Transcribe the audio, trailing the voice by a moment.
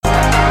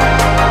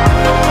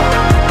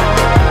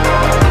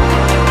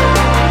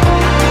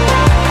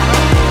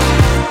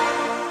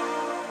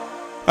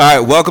right,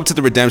 welcome to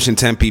the Redemption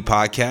Tempe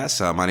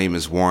podcast. My name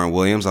is Warren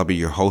Williams. I'll be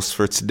your host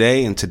for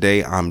today, and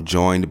today I'm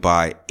joined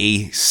by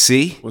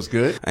AC. What's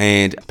good?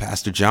 And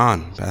Pastor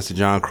John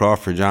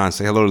Crawford. John,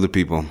 say hello to the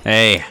people.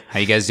 Hey, how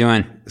you guys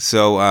doing?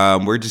 So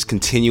we're just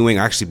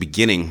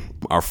beginning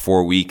our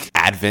 4-week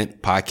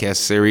Advent podcast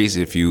series.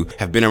 If you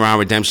have been around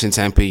Redemption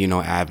Tempe, you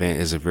know Advent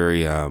is a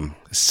very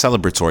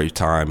celebratory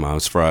time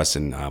for us,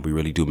 and we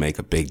really do make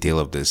a big deal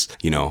of this,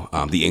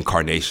 the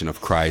incarnation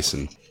of Christ.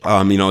 And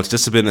it's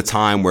just been a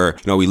time where,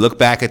 we look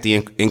back at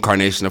the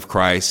incarnation of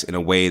Christ in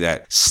a way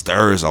that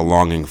stirs a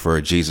longing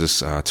for Jesus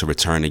to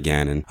return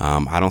again. And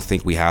I don't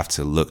think we have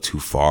to look too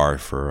far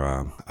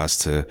for us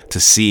to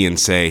see and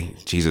say,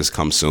 Jesus,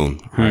 come soon.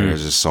 Right?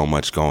 There's just so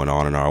much going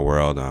on in our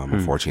world.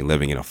 Unfortunately,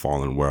 living in a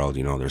fallen world,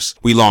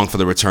 we long for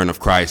the return of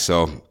Christ.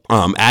 So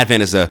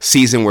Advent is a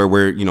season where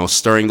we're,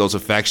 stirring those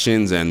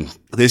affections. And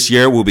this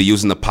year we'll be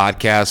using the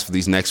podcast for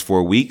these next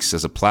 4 weeks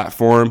as a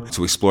platform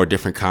to explore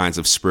different kinds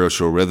of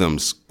spiritual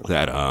rhythms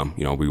that,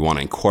 we want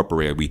to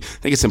incorporate. We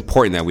think it's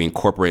important that we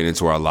incorporate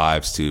into our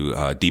lives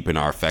to deepen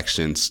our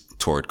affections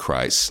toward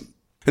Christ.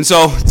 And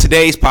so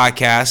today's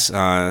podcast,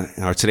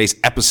 or today's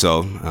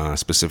episode,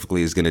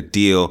 specifically is going to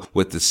deal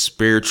with the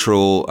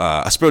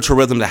a spiritual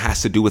rhythm that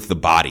has to do with the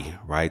body,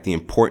 right? The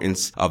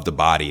importance of the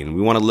body. And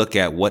we want to look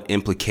at what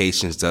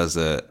implications does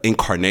the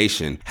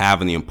incarnation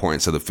have on the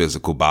importance of the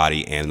physical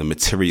body and the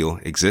material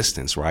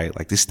existence, right?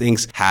 Like these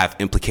things have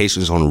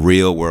implications on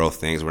real world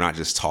things. We're not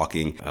just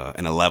talking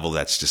in a level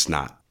that's just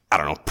not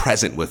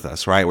present with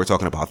us, right? We're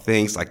talking about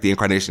things like the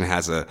incarnation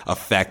has an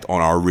effect on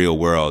our real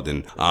world.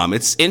 And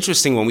it's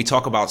interesting when we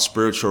talk about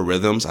spiritual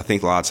rhythms. I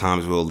think a lot of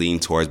times we'll lean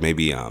towards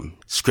maybe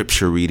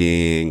scripture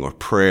reading or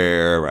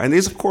prayer. And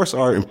these, of course,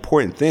 are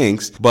important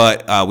things,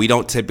 but we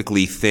don't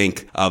typically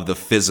think of the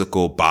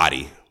physical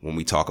body when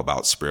we talk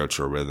about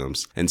spiritual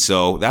rhythms. And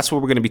so that's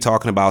what we're going to be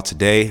talking about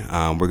today.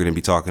 We're going to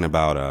be talking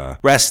about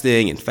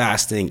resting and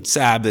fasting, and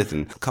Sabbath,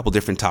 and a couple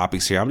different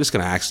topics here. I'm just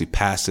going to actually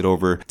pass it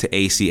over to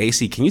AC.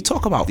 AC, can you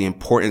talk about the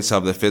importance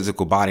of the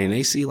physical body? And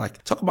AC,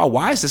 talk about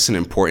why is this an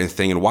important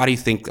thing, and why do you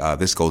think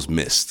this goes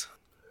missed?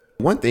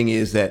 One thing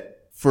is that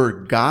for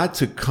God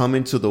to come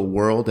into the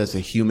world as a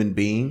human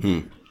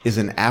being is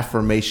an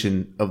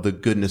affirmation of the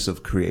goodness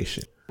of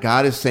creation.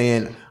 God is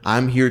saying,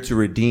 I'm here to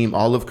redeem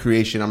all of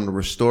creation. I'm going to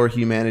restore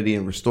humanity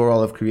and restore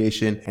all of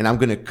creation. And I'm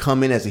going to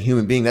come in as a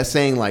human being. That's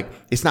saying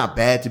it's not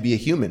bad to be a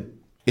human.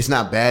 It's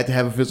not bad to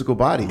have a physical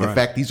body. Right. In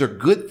fact, these are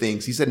good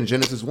things. He said in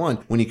Genesis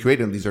 1, when he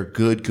created them, these are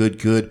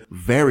good,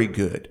 very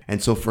good.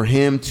 And so for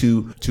him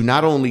to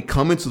not only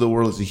come into the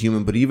world as a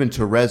human, but even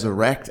to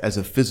resurrect as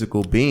a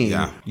physical being,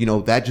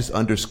 that just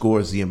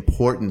underscores the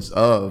importance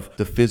of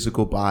the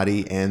physical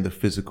body and the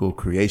physical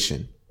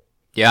creation.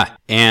 Yeah.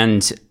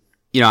 And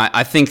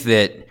I think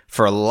that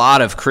for a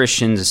lot of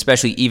Christians,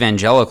 especially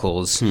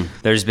evangelicals,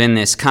 there's been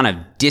this kind of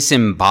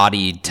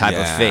disembodied type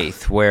of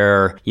faith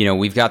where,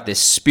 we've got this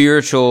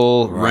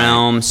spiritual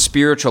realm,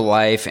 spiritual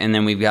life, and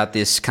then we've got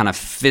this kind of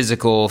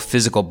physical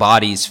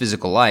bodies,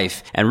 physical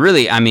life. And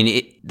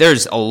really,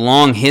 there's a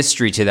long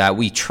history to that.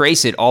 We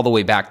trace it all the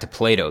way back to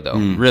Plato, though.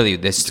 Really,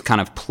 this kind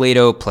of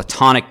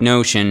Platonic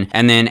notion.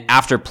 And then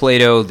after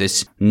Plato,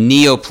 this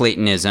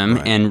Neoplatonism.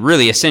 Right. And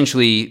really,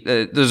 essentially,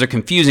 those are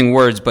confusing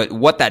words, but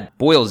what that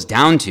boils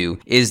down to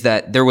is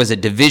that there was a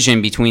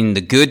division between the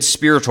good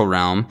spiritual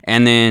realm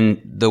and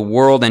then the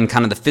world and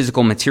kind of the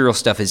physical material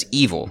stuff is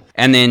evil.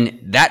 And then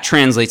that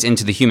translates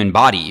into the human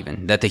body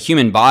even, that the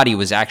human body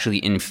was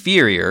actually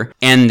inferior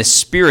and the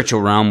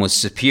spiritual realm was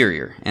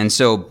superior. And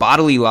so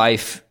bodily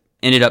life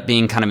ended up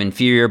being kind of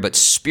inferior, but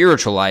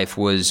spiritual life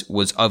was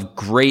of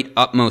great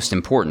utmost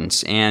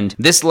importance. And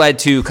this led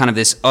to kind of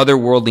this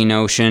otherworldly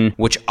notion,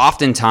 which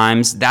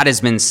oftentimes that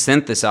has been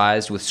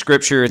synthesized with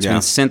scripture. It's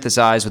been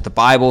synthesized with the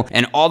Bible.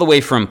 And all the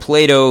way from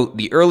Plato,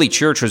 the early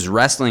church was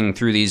wrestling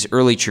through these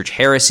early church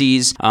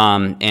heresies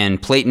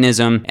and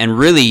Platonism. And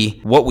really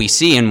what we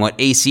see and what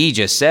AC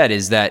just said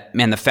is that,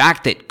 the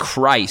fact that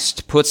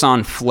Christ puts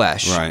on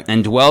flesh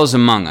and dwells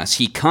among us,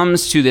 he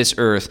comes to this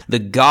earth, the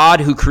God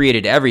who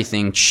created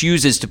everything chooses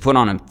to put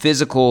on a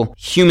physical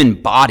human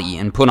body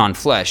and put on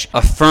flesh,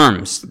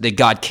 affirms that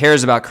God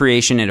cares about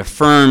creation. It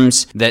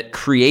affirms that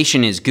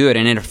creation is good,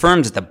 and it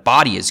affirms that the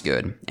body is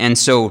good. And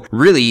so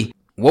really,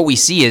 what we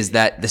see is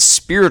that the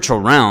spiritual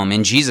realm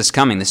in Jesus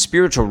coming, the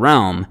spiritual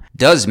realm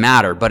does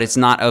matter, but it's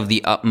not of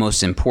the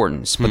utmost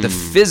importance. But the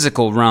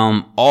physical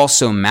realm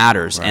also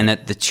matters, and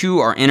that the two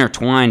are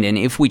intertwined. And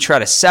if we try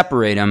to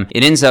separate them,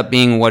 it ends up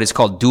being what is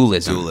called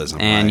dualism.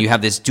 And you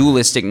have this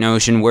dualistic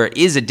notion where it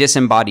is a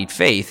disembodied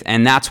faith.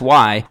 And that's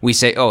why we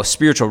say,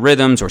 spiritual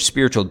rhythms or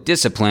spiritual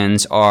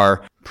disciplines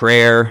are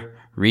prayer,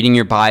 reading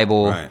your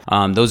Bible.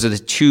 Right. Those are the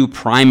two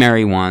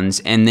primary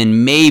ones. And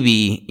then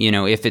maybe,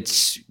 if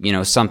it's,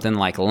 something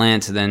like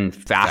Lent, then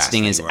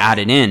fasting is right.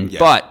 added in. Yeah.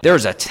 But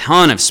there's a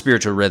ton of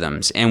spiritual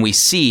rhythms. And we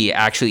see,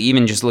 actually,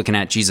 even just looking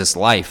at Jesus'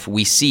 life,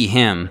 we see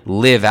him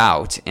live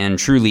out and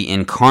truly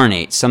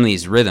incarnate some of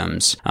these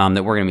rhythms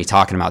that we're going to be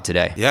talking about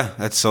today. Yeah,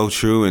 that's so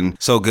true and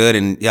so good.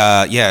 And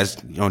as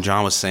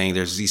John was saying,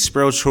 there's these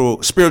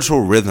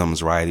spiritual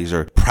rhythms, right? These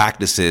are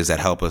practices that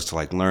help us to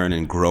like learn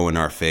and grow in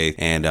our faith.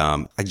 And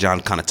like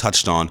John kind of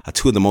touched on,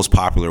 two of the most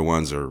popular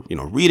ones are,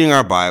 reading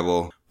our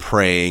Bible,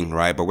 praying,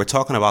 right? But we're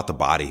talking about the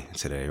body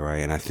today, right?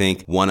 And I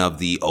think one of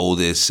the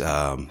oldest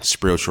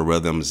spiritual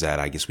rhythms that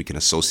I guess we can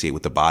associate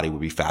with the body would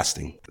be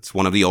fasting. It's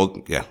one of the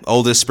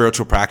oldest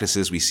spiritual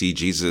practices. We see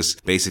Jesus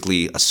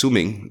basically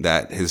assuming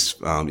that his,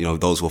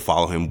 those who will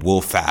follow him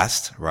will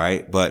fast,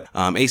 right? But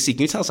AC,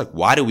 can you tell us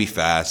why do we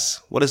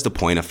fast? What is the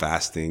point of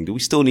fasting? Do we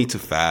still need to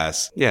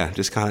fast? Yeah,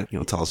 just kind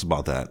of tell us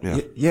about that.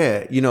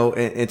 Yeah,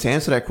 and to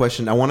answer that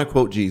question, I want to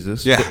quote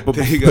Jesus. Yeah, but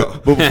there you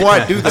go. But before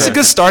I do that, that's a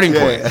good starting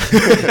point.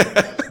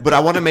 But I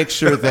want to make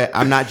sure that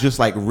I'm not just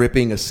like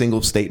ripping a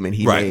single statement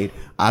he Right. made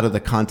out of the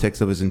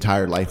context of his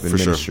entire life and For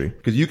sure. ministry.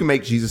 Because you can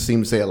make Jesus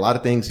seem to say a lot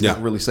of things he's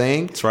not really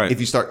saying. That's right. If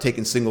you start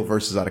taking single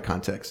verses out of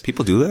context.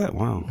 People do that?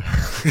 Wow.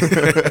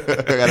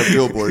 I got a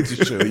billboard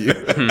to show you.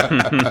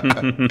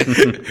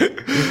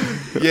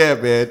 Yeah,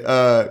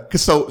 man.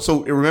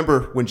 So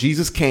remember when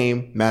Jesus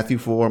came, Matthew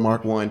 4,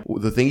 Mark 1,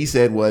 the thing he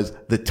said was,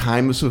 the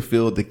time is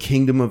fulfilled. The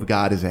kingdom of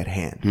God is at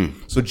hand.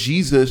 So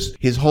Jesus,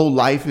 his whole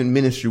life and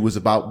ministry was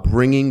about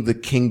bringing the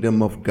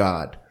kingdom of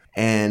God.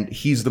 And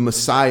he's the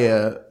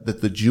Messiah that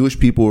the Jewish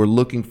people were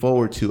looking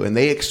forward to. And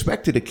they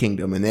expected a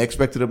kingdom and they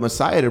expected a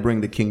Messiah to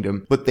bring the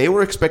kingdom, but they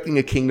were expecting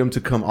a kingdom to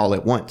come all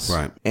at once.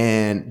 Right.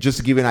 And just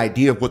to give an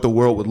idea of what the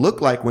world would look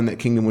like when that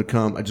kingdom would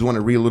come, I just want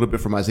to read a little bit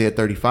from Isaiah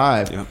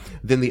 35. Yep.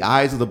 Then the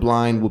eyes of the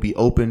blind will be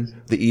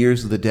opened, the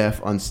ears of the deaf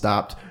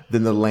unstopped.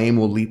 Then the lame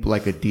will leap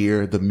like a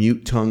deer, the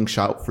mute tongue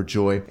shout for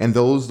joy. And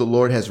those the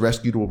Lord has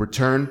rescued will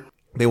return.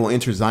 They will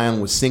enter Zion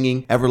with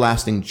singing.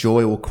 Everlasting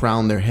joy will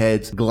crown their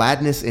heads.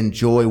 Gladness and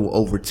joy will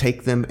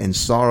overtake them, and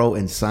sorrow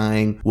and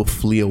sighing will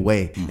flee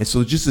away. And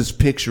so just this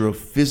picture of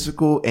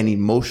physical and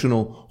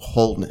emotional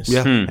wholeness.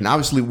 Yeah. And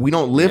obviously we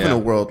don't live in a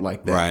world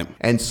like that. Right.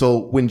 And so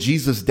when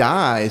Jesus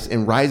dies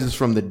and rises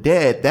from the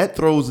dead, that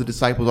throws the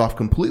disciples off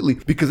completely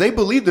because they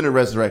believed in a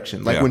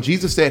resurrection. Like when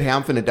Jesus said, hey,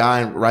 I'm finna die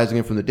and rising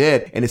in from the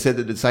dead. And it said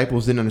the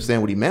disciples didn't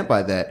understand what he meant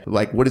by that.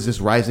 Like, what is this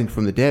rising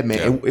from the dead, man?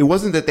 Yeah. It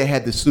wasn't that they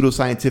had this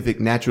pseudo-scientific,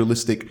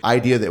 naturalistic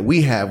idea that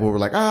we have where we're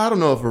like, I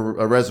don't know if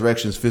a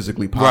resurrection is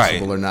physically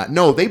possible or not.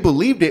 No, they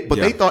believed it, but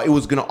they thought it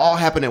was going to all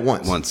happen at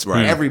once.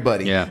 Right.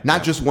 Everybody,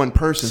 not just one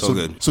person.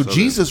 So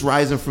Jesus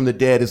rising from the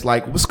dead is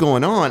like, what's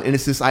going on? And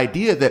it's this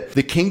idea that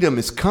the kingdom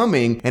is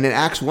coming. And in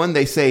Acts 1,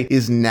 they say,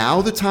 is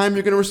now the time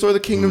you're going to restore the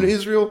kingdom to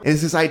Israel? And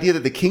it's this idea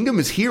that the kingdom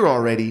is here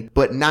already,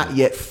 but not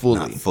yet fully.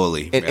 Not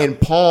fully. And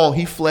Paul,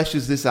 he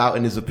fleshes this out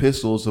in his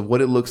epistles of what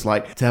it looks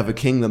like to have a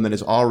kingdom that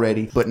is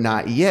already, but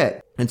not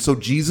yet. And so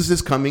Jesus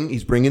is coming.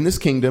 He's bringing this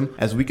kingdom.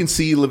 As we can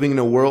see, living in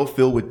a world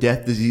filled with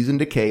death, disease, and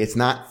decay, it's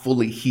not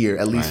fully here,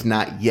 at least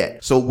not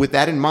yet. So with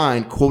that in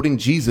mind, quoting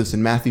Jesus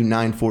in Matthew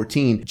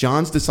 9:14,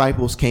 John's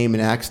disciples came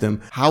and asked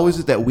him, how is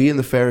it that we and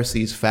the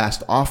Pharisees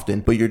fast often,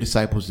 but your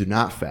disciples do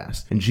not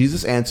fast? And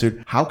Jesus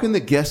answered, how can the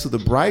guests of the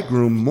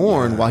bridegroom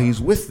mourn while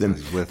he's with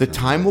them? The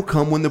time will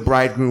come when the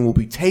bridegroom will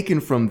be taken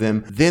from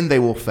them, then they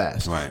will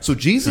fast. Right. So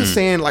Jesus is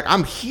saying, like,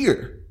 I'm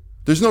here.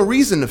 There's no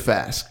reason to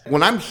fast.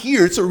 When I'm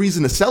here, it's a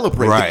reason to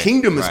celebrate. Right, the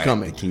kingdom is right.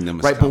 coming. The kingdom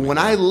is right. coming, But when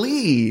I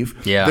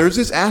leave, there's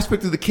this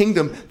aspect of the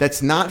kingdom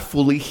that's not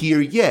fully here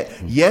yet.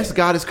 Yes,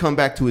 God has come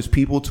back to his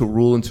people to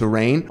rule and to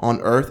reign on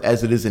earth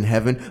as it is in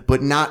heaven,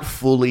 but not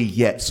fully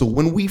yet. So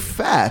when we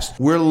fast,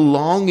 we're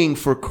longing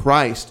for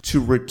Christ to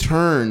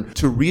return,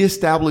 to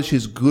reestablish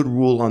his good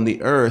rule on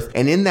the earth.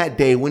 And in that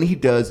day, when he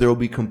does, there will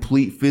be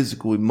complete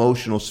physical,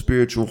 emotional,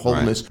 spiritual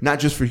wholeness, not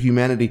just for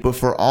humanity, but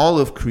for all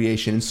of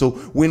creation. And so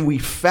when we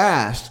fast,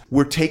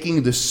 we're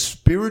taking the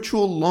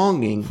spiritual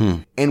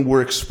longing and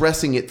we're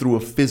expressing it through a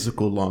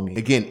physical longing.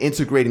 Again,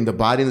 integrating the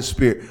body and the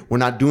spirit. We're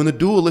not doing the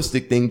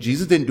dualistic thing.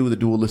 Jesus didn't do the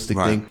dualistic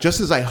thing. Just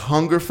as I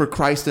hunger for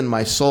Christ in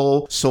my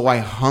soul, so I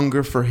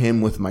hunger for him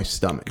with my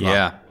stomach.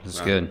 Yeah.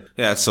 That's good.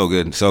 Yeah, it's so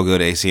good. So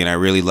good, AC. And I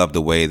really love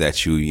the way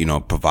that you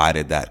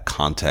provided that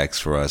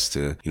context for us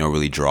to,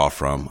 really draw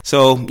from.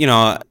 So,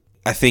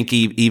 I think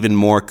even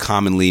more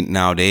commonly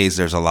nowadays,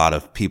 there's a lot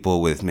of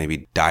people with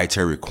maybe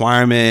dietary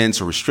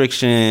requirements or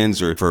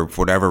restrictions or for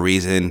whatever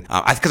reason.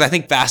 Because I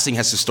think fasting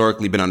has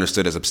historically been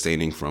understood as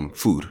abstaining from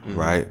food,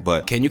 right?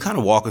 But can you kind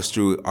of walk us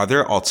through, are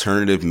there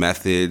alternative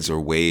methods or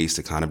ways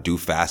to kind of do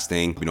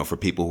fasting, for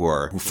people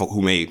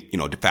who may,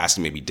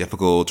 fasting may be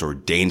difficult or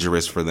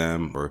dangerous for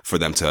them or for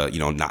them to,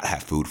 not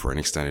have food for an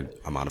extended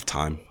amount of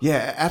time?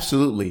 Yeah,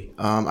 absolutely.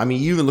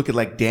 You even look at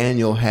like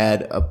Daniel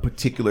had a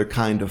particular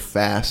kind of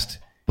fast.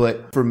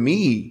 But for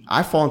me,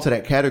 I fall into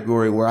that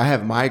category where I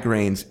have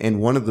migraines, and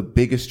one of the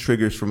biggest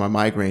triggers for my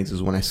migraines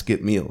is when I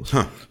skip meals.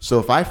 So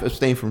if I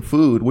abstain from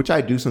food, which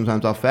I do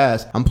sometimes, I'll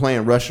fast, I'm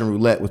playing Russian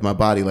roulette with my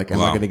body. Like, am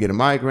I going to get a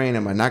migraine?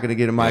 Am I not going to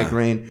get a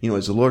migraine? You know,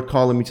 is the Lord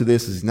calling me to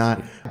this? Is he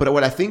not? But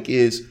what I think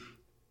is,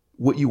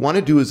 what you want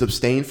to do is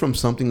abstain from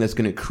something that's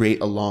going to create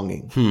a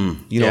longing.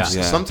 You know,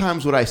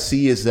 sometimes what I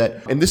see is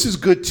that, and this is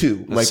good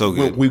too. Like, so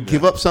good. We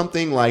give up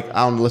something, like,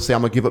 let's say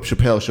I'm going to give up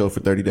Chappelle's Show for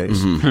 30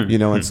 days, you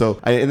know, and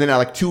so, and then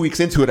like 2 weeks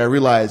into it, I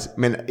realized,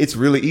 man, it's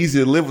really easy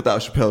to live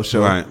without Chappelle's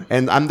Show. Right.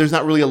 And there's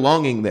not really a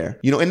longing there,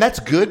 you know, and that's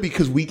good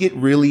because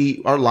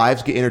our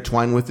lives get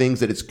intertwined with things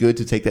that it's good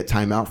to take that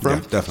time out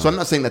from. So I'm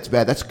not saying that's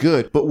bad. That's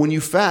good. But when you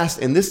fast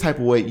in this type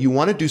of way, you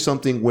want to do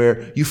something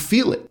where you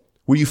feel it,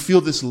 where you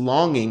feel this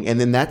longing, and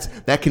then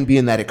that can be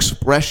in that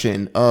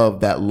expression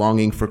of that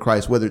longing for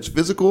Christ, whether it's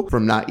physical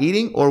from not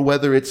eating, or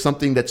whether it's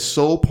something that's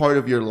so part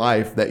of your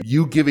life that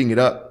you giving it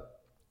up,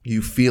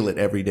 you feel it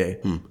every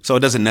day. So it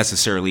doesn't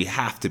necessarily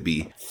have to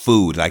be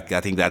food. Like,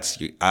 I think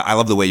I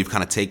love the way you've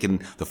kind of taken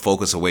the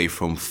focus away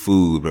from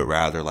food, but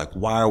rather like,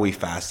 why are we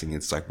fasting?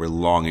 It's like we're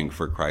longing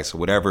for Christ. So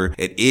whatever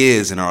it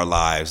is in our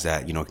lives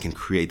that, you know, can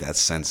create that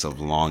sense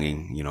of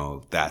longing, you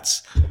know,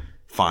 that's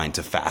fine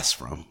to fast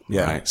from.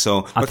 Right.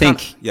 So I think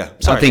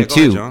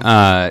too,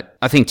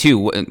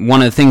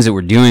 one of the things that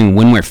we're doing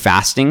when we're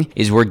fasting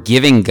is we're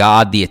giving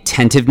God the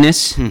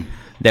attentiveness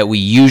that we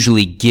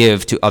usually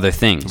give to other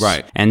things.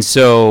 Right. And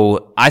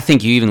so I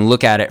think you even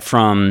look at it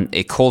from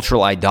a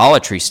cultural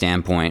idolatry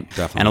standpoint.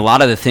 Definitely. And a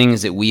lot of the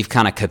things that we've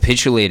kind of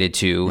capitulated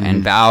to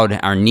and bowed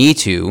our knee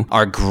to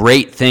are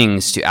great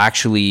things to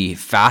actually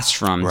fast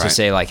from, to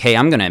say like, hey,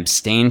 I'm going to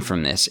abstain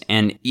from this.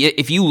 And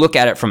if you look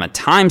at it from a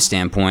time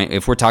standpoint,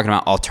 if we're talking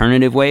about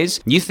alternative ways,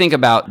 you think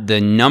about the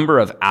number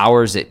of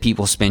hours that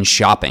people spend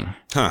shopping.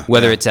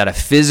 Whether it's at a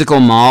physical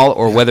mall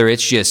or whether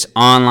it's just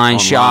online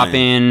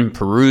shopping,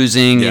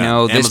 perusing, you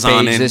know,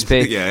 Amazon this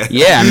page.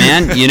 Yeah,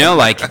 man. You know,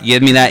 like,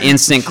 give me that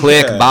instant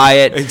click, buy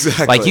it.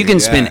 Exactly. Like, you can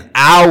spend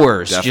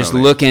hours just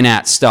looking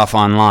at stuff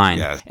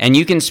online. And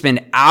you can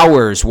spend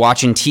hours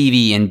watching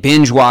TV and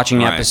binge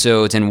watching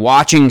episodes and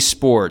watching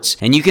sports.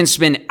 And you can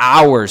spend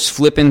hours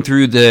flipping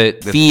through the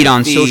feed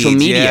on social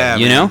media,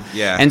 you know?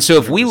 And so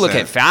if we look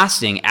at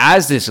fasting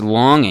as this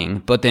longing,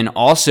 but then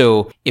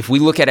also if we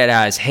look at it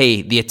as,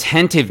 hey, the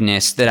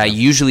attentiveness that I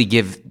usually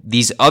give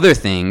these other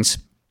things,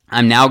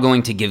 I'm now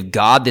going to give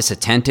God this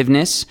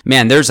attentiveness.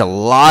 Man, there's a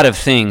lot of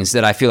things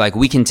that I feel like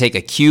we can take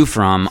a cue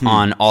from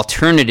on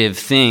alternative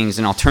things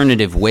and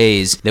alternative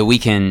ways that we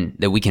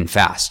can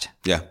fast.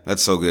 Yeah,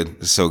 that's so good.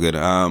 It's so good.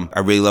 I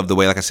really love the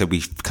way, like I said,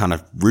 we kind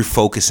of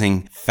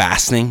refocusing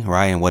fasting,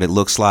 right? And what it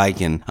looks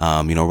like, and,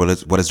 you know,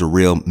 what is the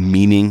real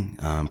meaning,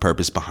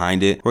 purpose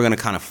behind it. We're going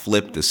to kind of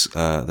flip this,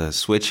 the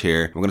switch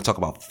here. We're going to talk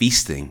about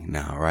feasting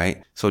now,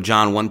 right? So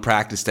John, one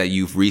practice that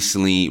you've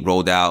recently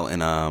rolled out in,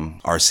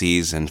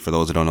 RCs, and for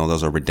those who don't know,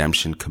 those are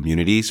redemption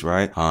communities,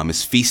 right?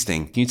 Is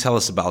feasting. Can you tell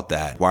us about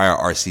that? Why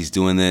are RCs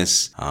doing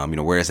this? You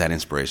know, where does that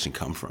inspiration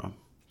come from?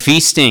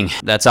 Feasting,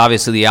 that's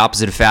obviously the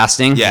opposite of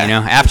fasting. You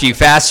know, after you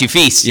fast, you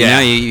feast. You know,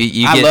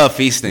 you I love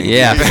feasting.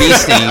 Yeah,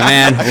 feasting,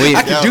 man.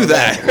 I can do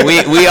that.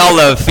 We all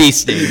love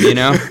feasting, you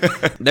know?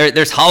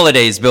 There's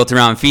holidays built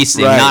around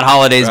feasting, not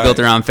holidays built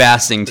around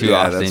fasting too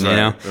often, you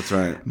know? That's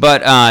right.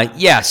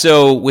 But,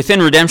 so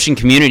within redemption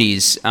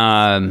communities,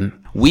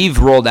 we've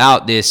rolled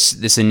out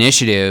this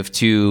initiative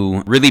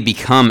to really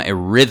become a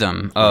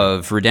rhythm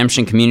of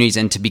redemption communities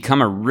and to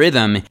become a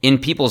rhythm in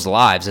people's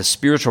lives, a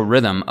spiritual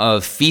rhythm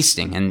of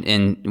feasting.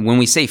 And when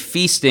we say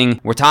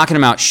feasting, we're talking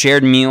about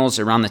shared meals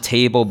around the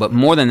table, but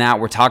more than that,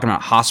 we're talking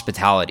about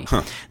hospitality.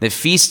 That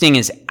feasting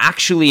is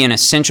actually an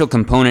essential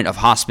component of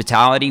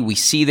hospitality. We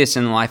see this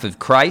in the life of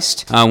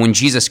Christ. When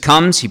Jesus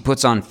comes, he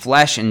puts on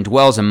flesh and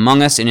dwells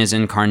among us in his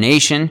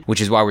incarnation,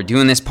 which is why we're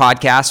doing this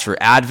podcast for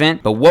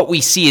Advent. But what we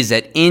see is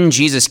that in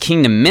Jesus'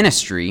 kingdom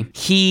ministry,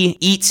 he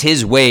eats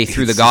his way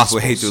through the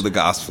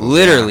Gospels.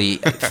 Literally,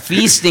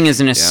 feasting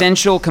is an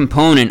essential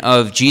component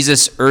of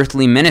Jesus'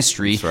 earthly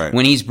ministry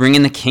when he's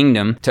bringing the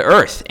kingdom to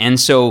earth. And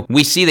so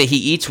we see that he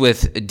eats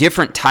with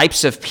different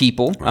types of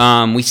people.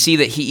 We see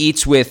that he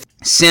eats with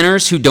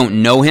sinners who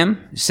don't know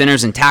him,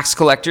 sinners and tax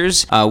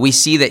collectors. We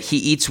see that he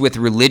eats with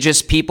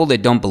religious people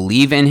that don't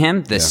believe in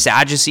him, the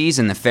Sadducees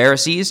and the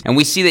Pharisees. And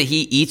we see that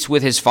he eats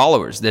with his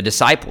followers, the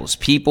disciples,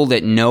 people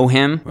that know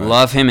him,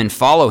 love him, and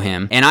follow him.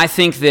 And I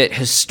think that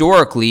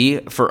historically,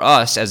 for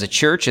us as a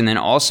church, and then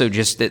also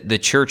just the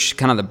church,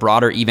 kind of the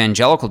broader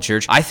evangelical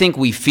church, I think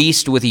we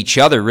feast with each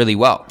other really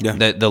well.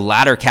 The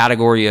latter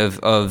category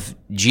of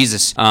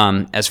Jesus,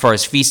 as far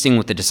as feasting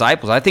with the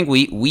disciples, I think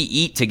we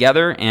eat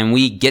together and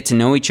we get to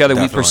know each other.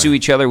 Definitely. We pursue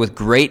each other with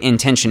great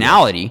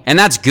intentionality, and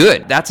that's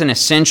good. That's an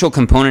essential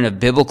component of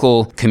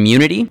biblical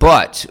community.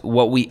 But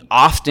what we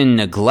often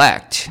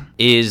neglect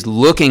is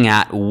looking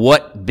at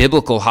what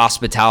biblical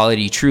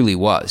hospitality truly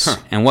was.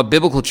 And what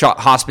biblical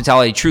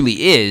hospitality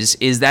truly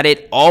is that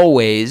it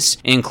always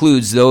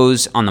includes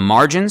those on the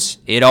margins.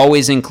 It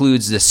always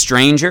includes the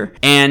stranger,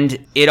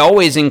 and it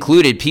always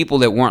included people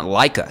that weren't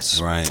like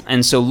us.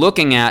 And so looking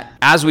looking at,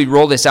 as we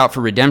roll this out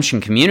for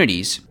redemption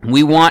communities,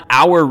 we want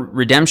our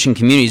redemption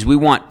communities, we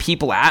want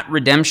people at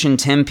Redemption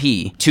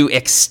Tempe to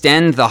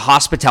extend the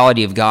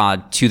hospitality of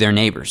God to their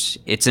neighbors.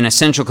 It's an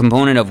essential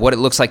component of what it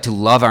looks like to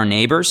love our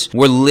neighbors.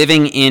 We're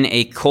living in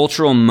a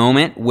cultural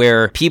moment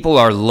where people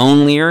are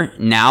lonelier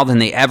now than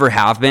they ever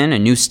have been. A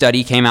new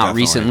study came out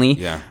recently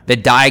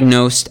that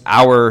diagnosed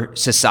our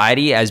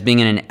society as being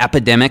in an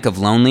epidemic of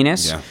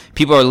loneliness. Yeah.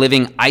 People are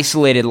living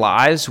isolated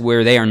lives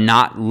where they are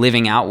not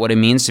living out what it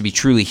means to be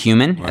truly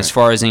human as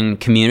far as in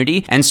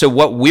community. And so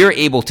what we're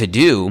able to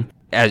do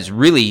as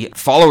really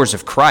followers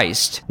of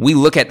Christ, we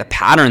look at the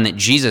pattern that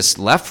Jesus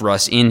left for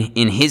us in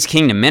his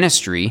kingdom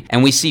ministry,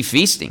 and we see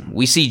feasting.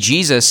 We see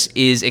Jesus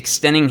is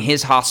extending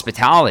his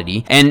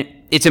hospitality, and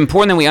it's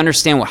important that we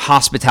understand what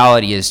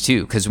hospitality is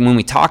too, because when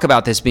we talk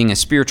about this being a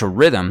spiritual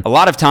rhythm, a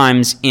lot of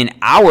times in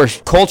our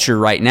culture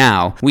right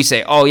now, we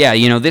say, oh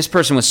yeah, this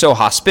person was so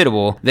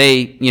hospitable.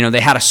 They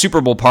had a Super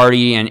Bowl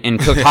party and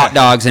cooked hot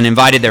dogs and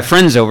invited their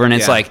friends over, and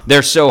it's like,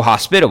 they're so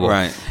hospitable.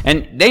 Right.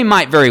 And they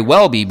might very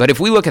well be, but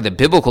if we look at the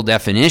biblical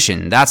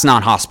definition, that's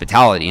not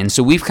hospitality. And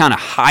so we've kind of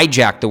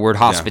hijacked the word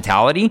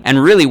hospitality, and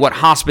really what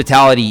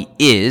hospitality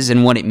is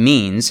and what it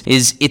means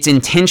is it's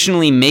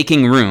intentionally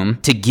making room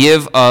to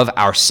give of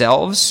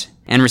ourselves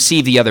and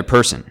receive the other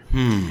person.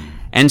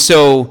 And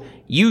so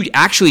you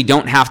actually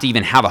don't have to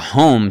even have a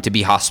home to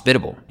be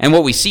hospitable. And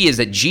what we see is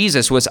that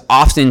Jesus was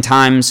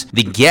oftentimes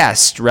the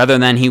guest rather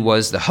than he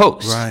was the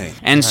host. Right.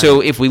 And so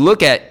if we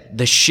look at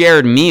the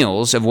shared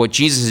meals of what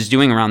Jesus is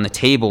doing around the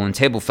table and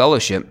table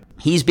fellowship,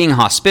 he's being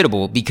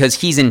hospitable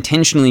because he's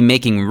intentionally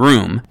making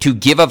room to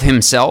give of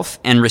himself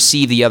and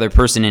receive the other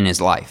person in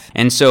his life.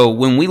 And so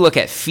when we look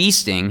at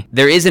feasting,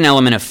 there is an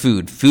element of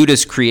food. Food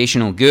is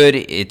creational good.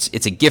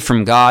 It's a gift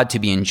from God to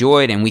be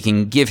enjoyed, and we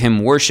can give him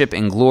worship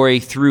and glory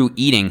through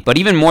eating. But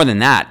even more than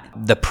that,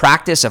 the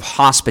practice of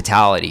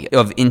hospitality,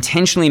 of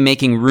intentionally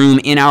making room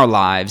in our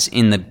lives,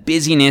 in the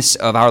busyness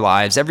of our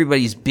lives.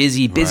 Everybody's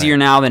busier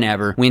now than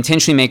ever. We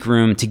intentionally make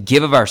room to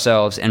give of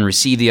ourselves and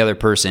receive the other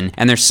person.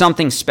 And there's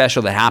something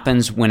special that happens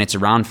when it's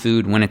around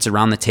food, when it's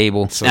around the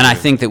table. I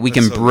think that we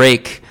can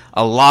break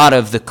a lot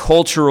of the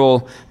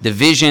cultural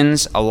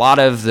divisions, a lot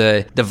of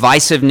the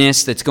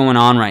divisiveness that's going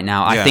on right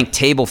now. I think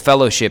table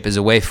fellowship is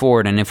a way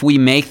forward. And if we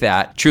make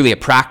that truly a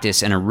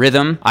practice and a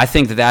rhythm, I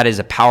think that is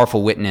a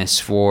powerful witness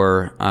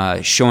for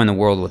showing the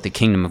world what the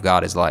kingdom of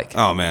God is like.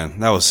 Oh man,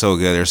 that was so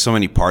good. There's so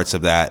many parts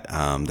of that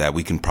that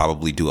we can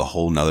probably do a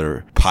whole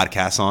nother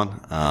podcast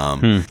on.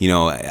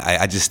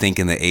 I just think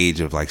in the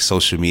age of like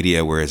social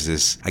media, where it's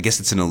this, I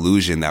guess it's an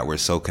illusion that we're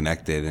so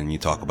connected, and you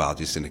talk about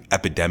just an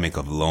epidemic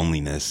of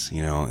loneliness,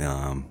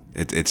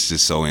 it's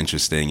just so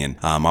interesting. And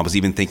I was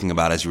even thinking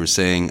about, as you were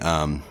saying,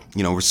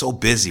 we're so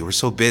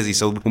busy.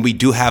 So when we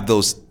do have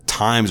those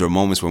times or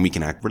moments when we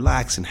can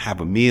relax and have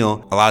a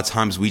meal, a lot of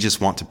times we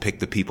just want to pick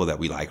the people that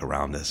we like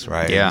around us,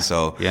 right? Yeah. And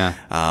so,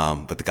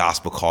 but the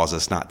gospel calls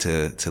us not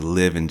to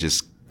live in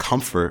just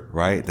comfort,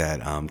 right?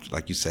 That,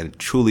 like you said,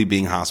 truly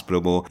being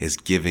hospitable is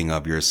giving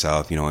of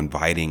yourself,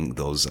 inviting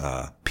those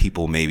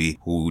people maybe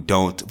who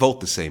don't vote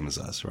the same as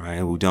us, right?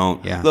 Who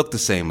don't look the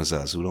same as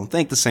us, who don't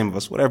think the same of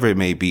us, whatever it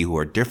may be, who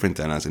are different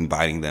than us,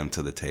 inviting them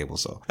to the table.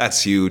 So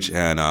that's huge.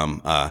 And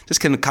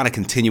just kind of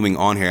continuing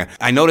on here,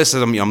 I noticed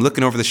that I'm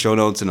looking over the show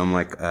notes, and I'm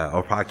like,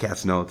 or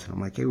podcast notes, and I'm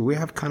like, hey, we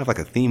have kind of like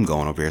a theme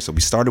going over here. So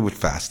we started with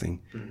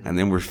fasting, and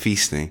then we're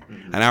feasting,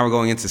 and now we're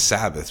going into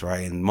Sabbath,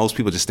 right? And most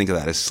people just think of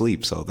that as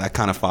sleep. So that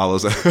kind of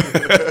follows a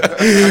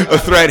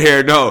thread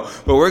here. No,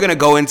 but we're going to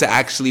go into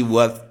actually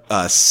what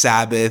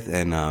Sabbath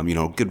and,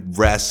 good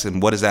rest,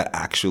 and what does that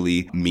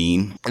actually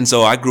mean? And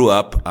so I grew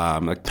up,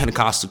 like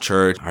Pentecostal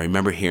church. I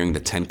remember hearing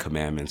the 10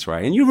 Commandments,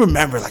 right? And you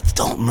remember, like,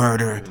 don't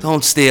murder,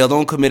 don't steal,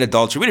 don't commit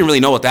adultery. We didn't really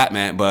know what that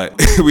meant, but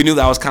we knew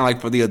that was kind of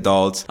like for the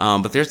adults.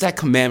 But there's that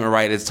commandment,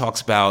 right? It talks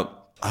about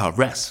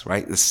rest,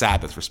 right? The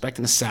Sabbath,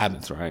 respecting the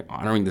Sabbath, right?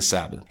 Honoring the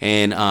Sabbath.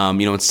 And,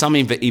 in some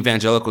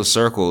evangelical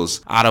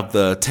circles, out of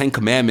the 10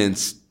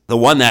 Commandments, the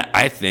one that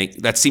I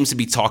think that seems to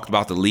be talked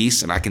about the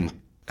least, and I can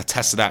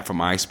attest to that from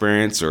my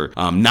experience, or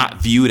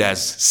not viewed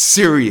as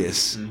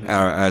serious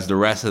as the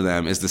rest of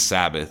them, is the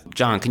Sabbath.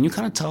 John, can you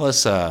kind of tell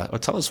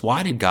us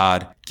why did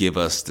God give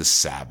us the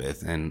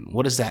Sabbath, and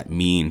what does that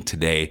mean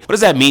today? What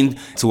does that mean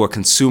to a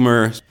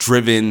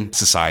consumer-driven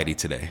society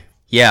today?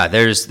 Yeah,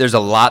 there's a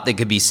lot that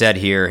could be said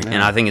here,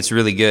 and I think it's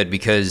really good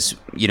because,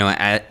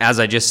 as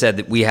I just said,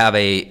 that we have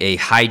a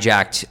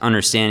hijacked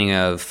understanding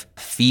of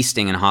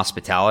feasting and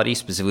hospitality,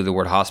 specifically the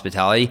word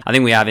hospitality. I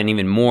think we have an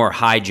even more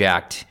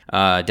hijacked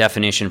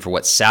definition for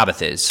what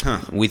Sabbath is.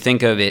 We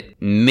think of it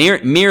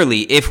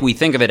merely, if we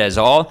think of it as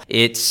all,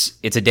 it's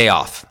a day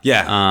off.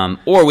 Yeah.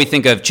 Or we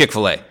think of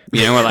Chick-fil-A.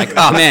 We're like,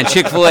 oh man,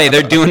 Chick-fil-A,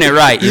 they're doing it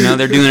right.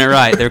 They're doing it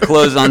right. They're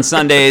closed on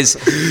Sundays.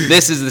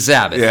 This is the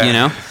Sabbath,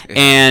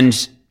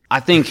 And I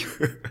think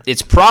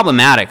it's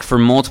problematic for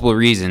multiple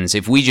reasons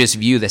if we just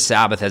view the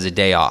Sabbath as a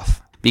day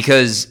off.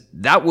 Because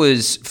that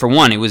was, for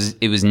one, it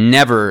was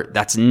never,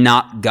 that's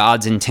not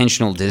God's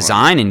intentional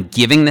design in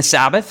giving the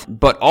Sabbath.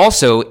 But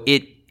also,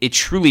 it it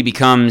truly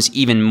becomes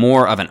even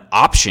more of an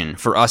option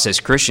for us as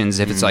Christians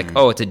if it's like,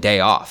 oh, it's a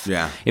day off.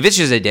 Yeah. If it's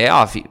just a day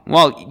off,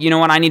 well, you know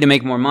what? I need to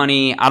make more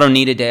money. I don't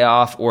need a day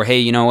off. Or, hey,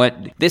 you know what?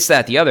 This,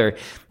 that, the other.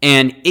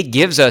 And it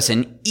gives us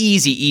an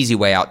easy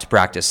way out to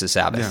practice the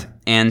Sabbath. Yeah.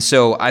 And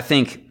so I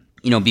think,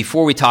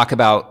 before we talk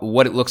about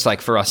what it looks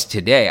like for us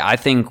today, I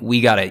think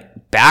we got to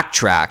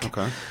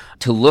backtrack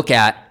to look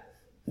at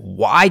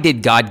why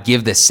did God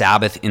give the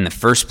Sabbath in the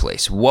first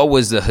place? What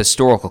was the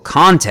historical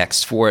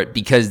context for it?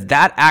 Because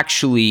that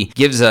actually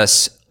gives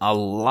us a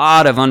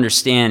lot of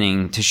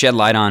understanding to shed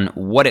light on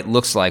what it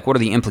looks like. What are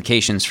the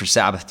implications for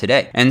Sabbath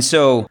today? And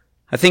so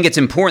I think it's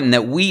important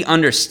that we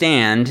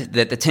understand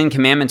that the Ten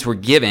Commandments were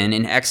given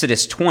in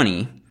Exodus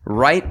 20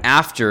 right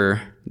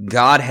after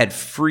God had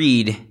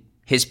freed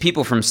his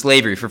people from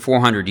slavery for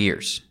 400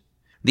 years.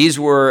 These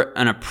were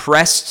an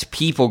oppressed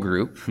people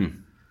group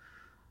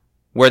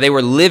where they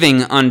were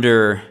living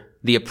under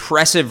the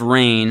oppressive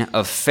reign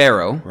of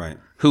Pharaoh,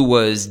 who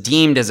was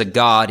deemed as a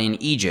god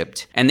in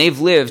Egypt. And they've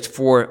lived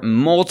for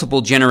multiple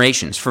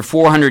generations, for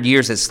 400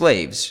 years as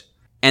slaves.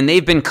 And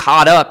they've been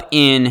caught up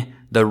in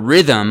the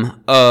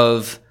rhythm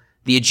of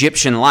the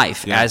Egyptian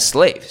life as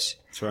slaves.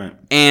 That's right.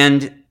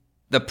 And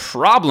the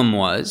problem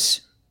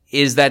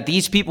is that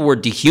these people were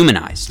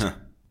dehumanized,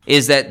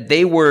 is that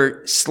they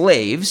were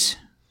slaves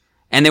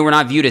and they were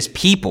not viewed as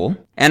people.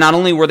 And not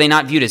only were they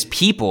not viewed as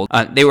people,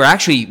 they were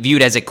actually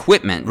viewed as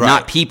equipment,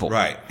 not people.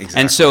 Right,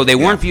 exactly. And so they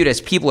weren't viewed as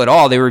people at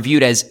all. They were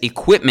viewed as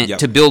equipment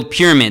to build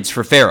pyramids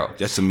for Pharaoh.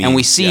 Just a means. And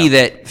we see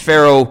that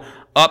Pharaoh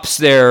ups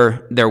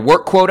their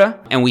work quota,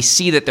 and we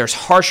see that there's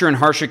harsher and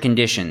harsher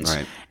conditions.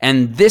 Right.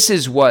 And this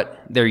is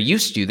what they're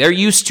used to. They're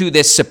used to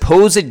this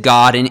supposed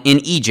god in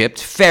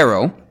Egypt,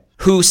 Pharaoh,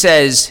 who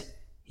says,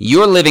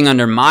 you're living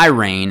under my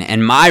reign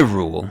and my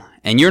rule,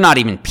 and you're not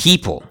even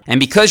people. And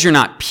because you're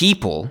not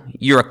people,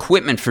 you're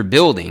equipment for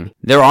building,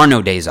 there are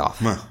no days off.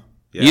 Yeah.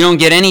 You don't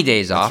get any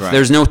days off. Right.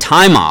 There's no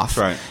time off.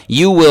 Right.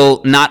 You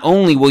will, not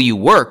only will you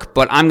work,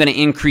 but I'm going to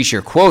increase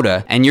your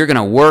quota, and you're going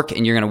to work,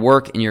 and you're going to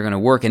work, and you're going to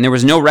work. And there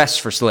was no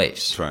rest for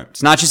slaves. That's right.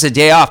 It's not just a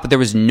day off, but there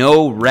was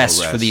no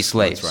rest for these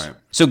slaves. That's right.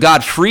 So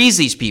God frees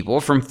these people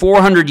from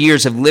 400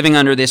 years of living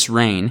under this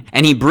reign,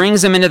 and he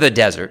brings them into the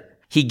desert.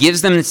 He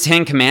gives them the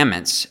 10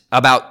 Commandments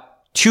about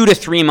 2 to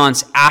 3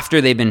 months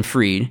after they've been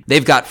freed.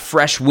 They've got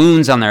fresh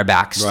wounds on their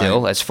back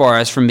still, as far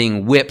as from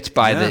being whipped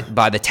by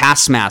the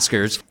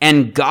taskmasters.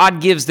 And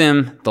God gives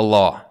them the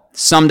law,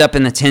 summed up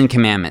in the 10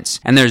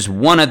 Commandments. And there's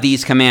one of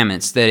these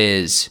commandments that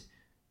is,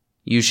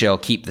 you shall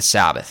keep the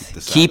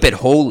Sabbath. Keep it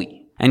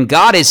holy. And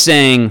God is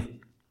saying,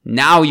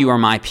 now you are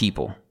my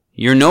people.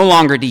 You're no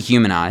longer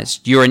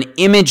dehumanized. You're an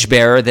image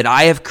bearer that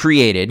I have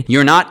created.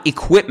 You're not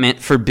equipment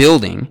for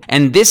building.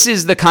 And this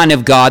is the kind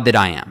of God that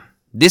I am.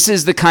 This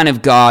is the kind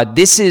of God,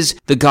 this is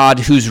the God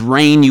whose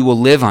reign you will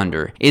live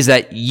under, is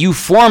that you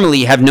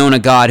formerly have known a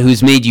God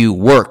who's made you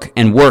work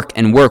and work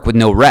and work with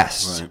no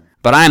rest. Right.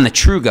 But I am the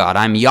true God,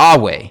 I'm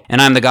Yahweh, and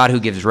I'm the God who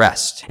gives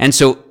rest. And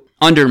so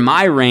under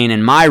my reign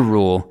and my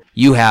rule,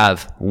 you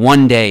have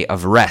 1 day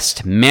of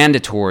rest,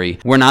 mandatory,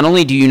 where not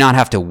only do you not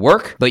have to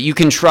work, but you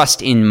can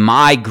trust in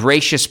my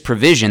gracious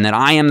provision that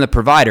I am the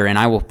provider and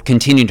I will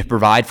continue to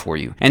provide for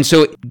you. And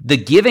so the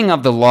giving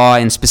of the law,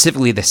 and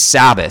specifically the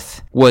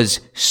Sabbath, was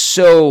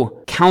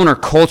so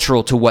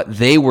countercultural to what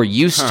they were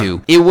used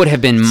to, it would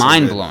have been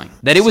mind-blowing.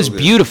 That it was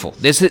beautiful.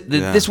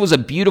 This was a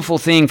beautiful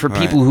thing for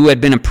people who had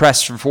been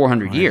oppressed for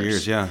 400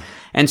 years.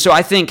 And so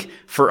I think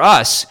for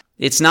us,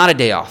 it's not a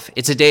day off.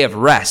 It's a day of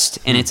rest.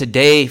 And it's a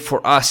day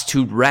for us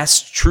to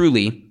rest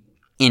truly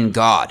in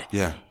God.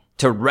 Yeah.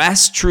 To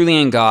rest truly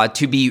in God,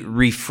 to be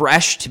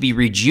refreshed, to be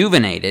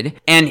rejuvenated.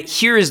 And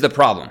here is the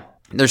problem.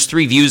 There's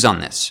 3 views on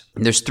this.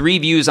 There's 3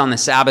 views on the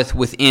Sabbath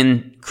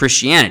within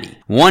Christianity.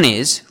 One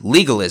is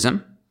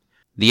legalism.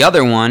 The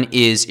other one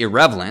is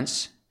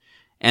irrelevance.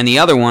 And the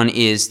other one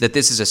is that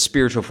this is a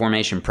spiritual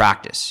formation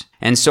practice.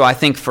 And so I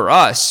think for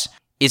us,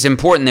 it's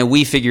important that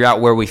we figure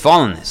out where we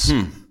fall in this.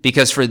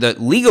 Because for the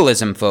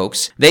legalism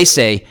folks, they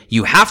say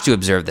you have to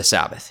observe the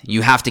Sabbath.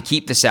 You have to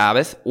keep the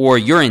Sabbath or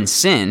you're in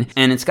sin,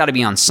 and it's got to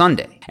be on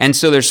Sunday. And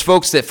so there's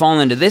folks that fall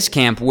into this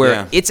camp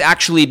where it's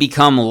actually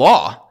become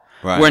law.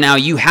 Where now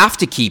you have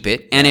to keep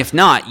it, and if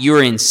not,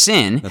 you're in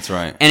sin. That's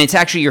right. And it's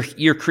actually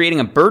you're creating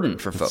a burden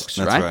for folks,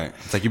 that's right? Right.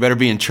 It's like you better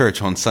be in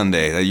church on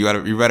Sunday. You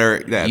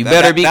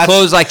better be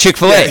closed like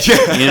Chick-fil-A.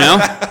 You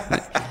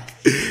know.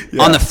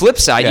 On the flip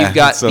side, you've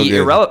got the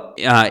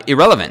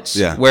irrelevance,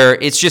 where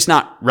it's just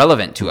not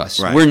relevant to us.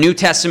 We're New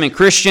Testament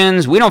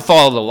Christians. We don't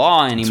follow the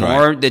law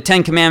anymore. The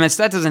 10 Commandments,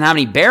 that doesn't have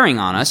any bearing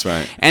on us.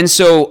 And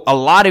so a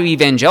lot of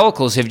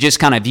evangelicals have just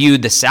kind of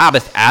viewed the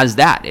Sabbath as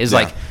that. It's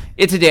like,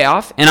 it's a day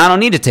off, and I don't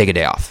need to take a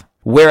day off.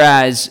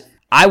 Whereas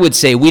I would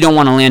say we don't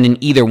want to land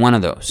in either one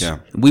of those.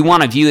 We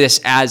want to view this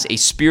as a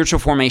spiritual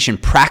formation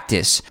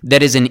practice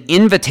that is an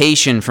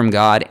invitation from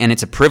God, and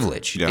it's a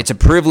privilege. It's a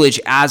privilege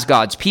as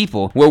God's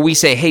people where we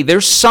say, hey,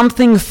 there's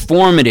something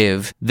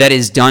formative that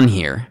is done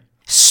here.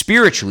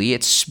 Spiritually,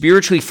 it's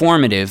spiritually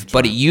formative,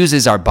 but it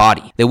uses our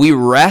body. That we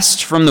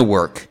rest from the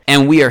work,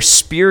 and we are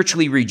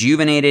spiritually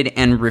rejuvenated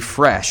and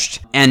refreshed.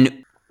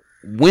 And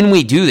when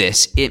we do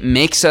this, it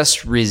makes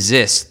us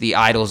resist the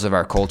idols of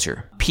our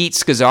culture. Pete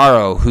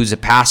Scazzaro, who's a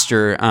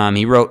pastor,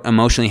 he wrote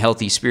Emotionally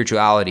Healthy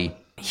Spirituality.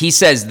 He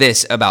says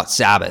this about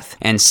Sabbath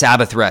and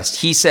Sabbath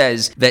rest. He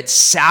says that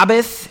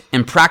Sabbath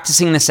and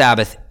practicing the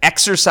Sabbath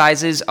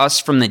exorcises us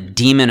from the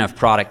demon of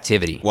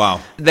productivity.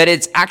 Wow. That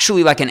it's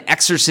actually like an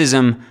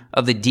exorcism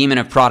of the demon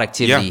of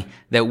productivity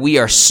that we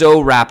are so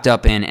wrapped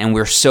up in and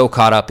we're so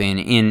caught up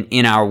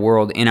in our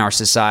world, in our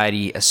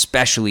society,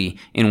 especially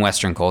in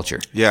Western culture.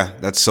 Yeah,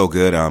 that's so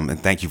good. And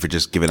thank you for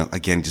just giving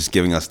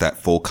us that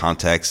full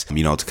context,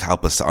 to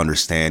help us to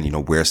understand,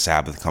 where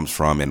Sabbath comes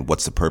from and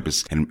what's the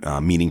purpose and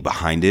meaning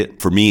behind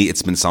it. For me,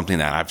 it's been something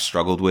that I've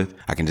struggled with.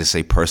 I can just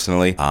say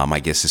personally, I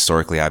guess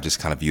historically, I've just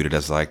kind of viewed it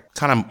as like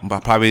kind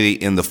of probably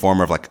in the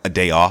form of like a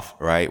day off,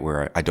 right?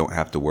 Where I don't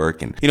have to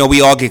work. And, we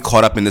all get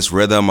caught up in this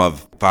rhythm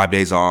of 5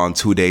 days on,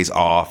 2 days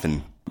off.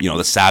 And,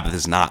 the Sabbath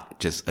is not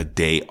just a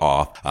day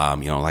off.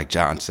 Like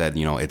John said,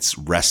 it's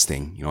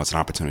resting, it's an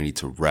opportunity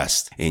to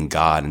rest in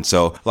God. And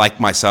so like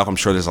myself, I'm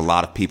sure there's a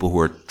lot of people who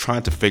are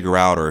trying to figure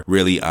out or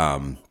really,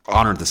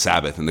 honor the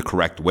Sabbath in the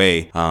correct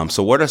way.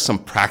 So what are some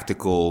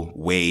practical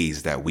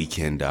ways that we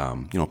can,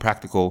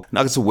 practical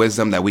nuggets of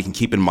wisdom that we can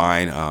keep in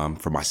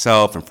mind, for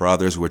myself and for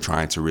others who are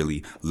trying to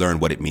really learn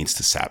what it means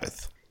to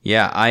Sabbath?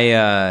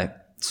 Yeah,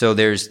 so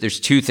there's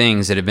two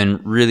things that have been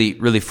really,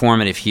 really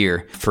formative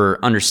here for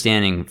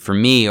understanding for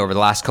me over the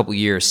last couple of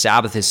years.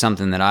 Sabbath is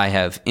something that I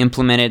have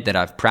implemented, that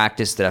I've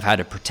practiced, that I've had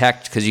to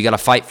protect because you got to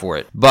fight for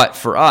it. But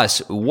for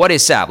us, what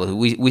is Sabbath?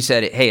 We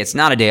said, hey, it's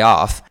not a day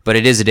off, but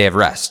it is a day of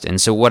rest. And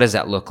so what does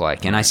that look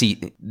like? And I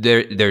see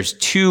there's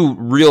two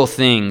real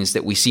things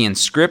that we see in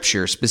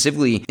Scripture,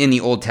 specifically in the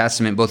Old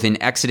Testament, both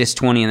in Exodus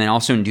 20 and then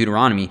also in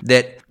Deuteronomy,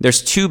 that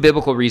there's two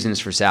biblical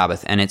reasons for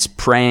Sabbath, and it's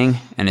praying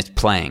and it's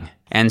playing.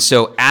 And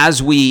so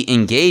as we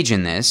engage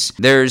in this,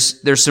 there's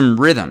some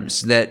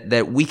rhythms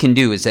that we can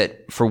do. Is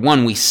that, for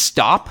one, we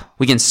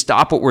can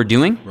stop what we're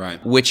doing,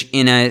 right? Which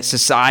in a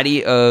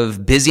society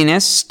of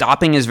busyness,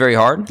 stopping is very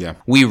hard. Yeah.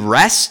 We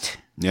rest.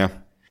 Yeah.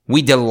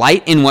 We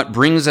delight in what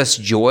brings us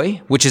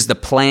joy, which is the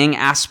playing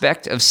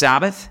aspect of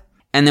Sabbath.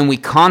 And then we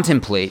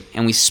contemplate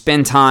and we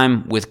spend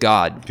time with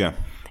God. Yeah.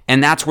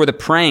 And that's where the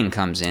praying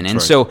comes in. And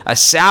right. So a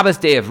Sabbath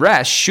day of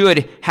rest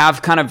should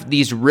have kind of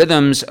these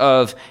rhythms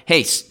of,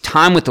 hey,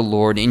 time with the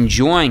Lord,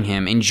 enjoying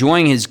Him,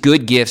 enjoying His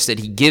good gifts that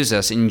He gives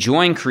us,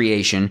 enjoying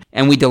creation,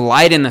 and we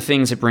delight in the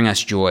things that bring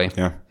us joy.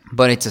 Yeah.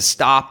 But it's a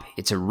stop,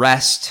 it's a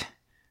rest,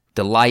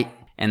 delight,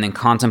 and then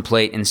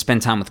contemplate and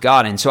spend time with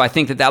God. And so I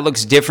think that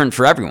looks different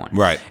for everyone.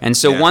 Right. And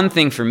so one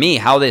thing for me,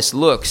 how this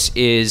looks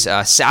is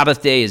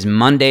Sabbath day is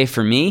Monday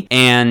for me.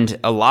 And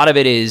a lot of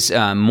it is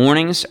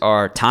mornings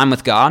are time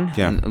with God,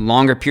 a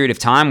longer period of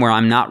time where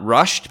I'm not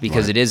rushed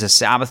because it is a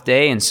Sabbath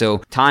day. And so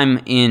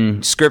time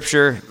in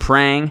Scripture,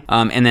 praying.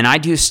 And then I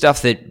do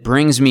stuff that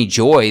brings me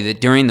joy that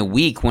during the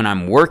week when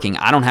I'm working,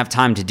 I don't have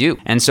time to do.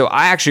 And so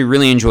I actually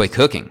really enjoy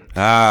cooking.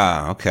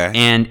 Ah, okay.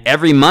 And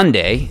every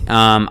Monday,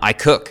 I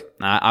cook.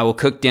 I will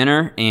cook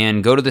dinner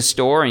and go to the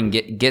store and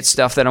get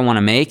stuff that I want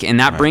to make, and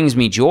that brings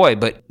me joy.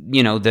 But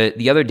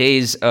the other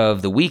days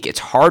of the week, it's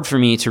hard for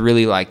me to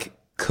really like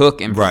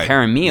cook and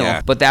prepare a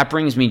meal, but that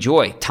brings me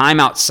joy. Time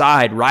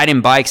outside,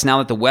 riding bikes now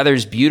that the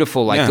weather's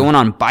beautiful, going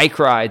on bike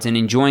rides and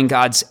enjoying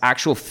God's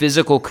actual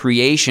physical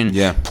creation,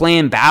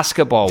 playing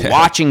basketball,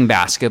 watching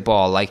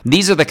basketball. Like,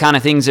 these are the kind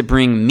of things that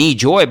bring me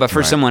joy, but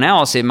for someone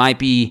else, it might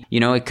be,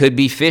 it could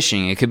be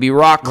fishing, it could be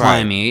rock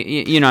climbing,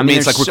 I mean,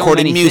 it's like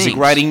recording music,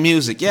 writing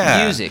music,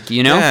 music,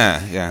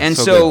 Yeah. And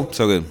so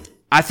good.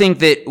 I think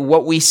that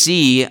what we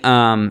see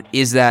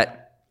is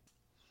that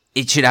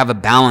it should have a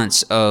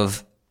balance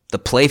of the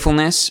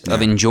playfulness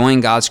of enjoying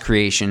God's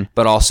creation,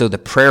 but also the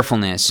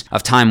prayerfulness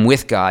of time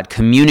with God,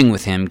 communing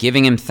with Him,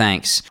 giving Him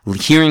thanks,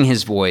 hearing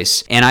His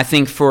voice. And I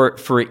think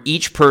for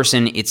each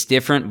person, it's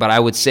different, but I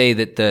would say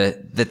that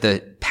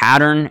the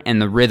pattern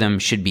and the rhythm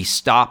should be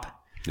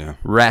stop,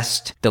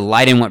 rest,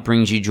 delight in what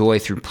brings you joy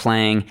through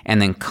playing, and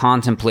then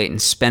contemplate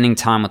and spending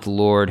time with the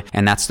Lord.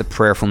 And that's the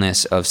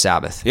prayerfulness of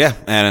Sabbath. Yeah.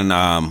 And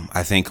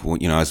I think,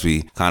 as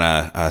we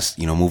kind of,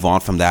 move on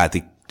from that, I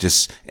think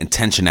just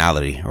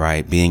intentionality,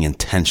 right? Being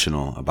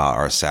intentional about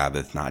our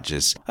Sabbath, not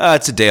just,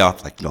 it's a day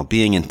off,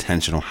 being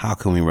intentional. How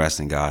can we rest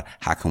in God?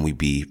 How can we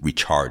be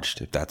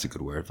recharged? If that's a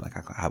good word,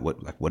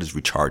 what is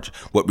recharge?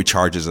 What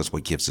recharges us?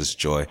 What gives us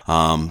joy?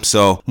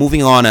 So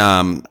moving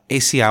on,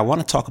 AC, I want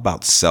to talk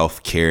about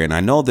self-care. And I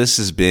know this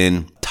has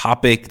been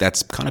topic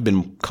that's kind of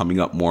been coming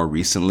up more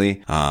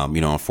recently.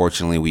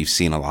 Unfortunately, we've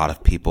seen a lot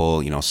of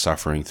people,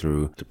 suffering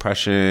through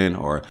depression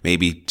or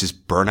maybe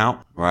just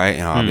burnout, right?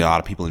 A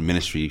lot of people in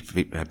ministry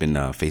have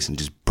been facing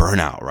just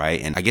burnout,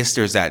 right? And I guess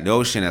there's that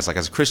notion as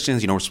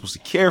Christians, we're supposed to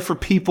care for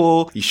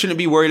people. You shouldn't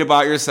be worried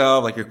about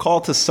yourself. You're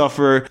called to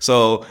suffer.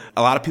 So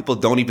a lot of people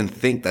don't even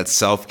think that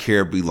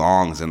self-care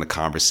belongs in the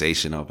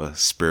conversation of a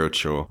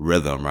spiritual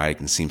rhythm, right? It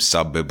can seem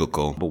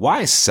sub-biblical. But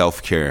why is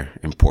self-care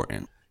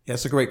important? Yeah,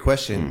 that's a great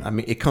question. I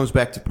mean, it comes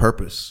back to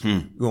purpose.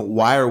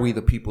 Why are we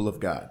the people of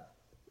God?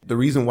 The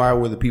reason why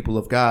we're the people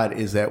of God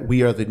is that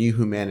we are the new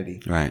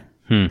humanity. Right.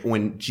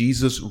 When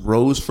Jesus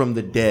rose from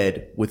the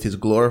dead with his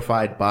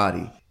glorified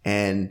body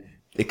and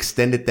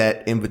extended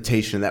that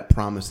invitation, that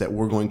promise that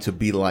we're going to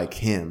be like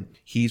him,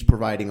 he's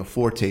providing a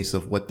foretaste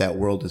of what that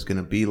world is going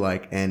to be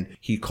like. And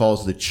he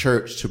calls the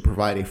church to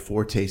provide a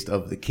foretaste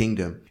of the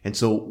kingdom. And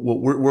so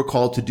what we're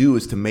called to do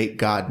is to make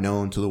God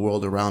known to the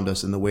world around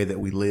us in the way that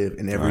we live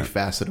in every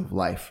facet of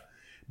life.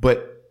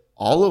 But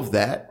all of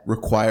that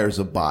requires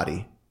a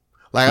body.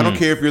 Like, I don't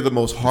care if you're the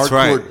most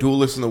hardcore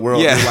duelist in the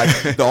world. Yeah. You're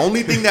like, the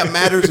only thing that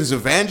matters is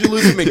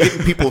evangelism and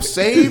getting people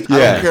saved. I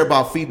don't care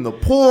about feeding the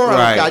poor.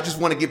 I just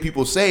want to get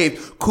people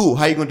saved. Cool.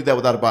 How are you going to do that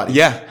without a body?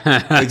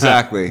 Yeah,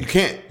 exactly. You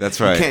can't. That's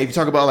right. You can't. If you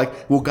talk about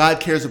like, well, God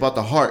cares about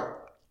the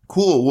heart.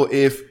 Cool. Well,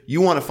 if you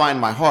want to find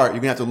my heart,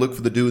 you're going to have to look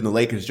for the dude in the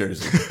Lakers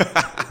jersey.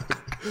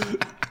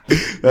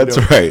 That's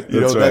right.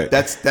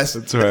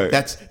 That's right.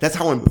 That's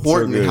how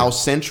important and how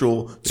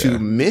central to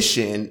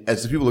mission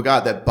as the people of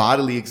God that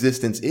bodily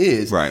existence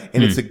is. Right.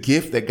 And it's a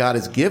gift that God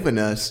has given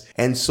us.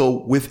 And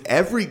so with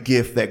every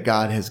gift that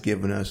God has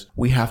given us,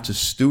 we have to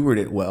steward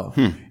it well.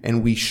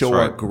 And we show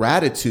our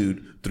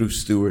gratitude through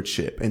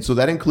stewardship. And so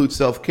that includes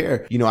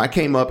self-care. You know, I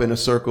came up in a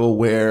circle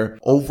where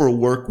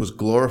overwork was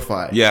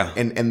glorified. Yeah.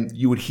 And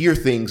you would hear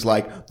things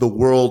like the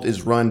world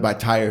is run by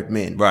tired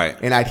men. Right.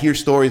 And I'd hear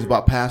stories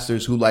about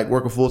pastors who like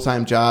work a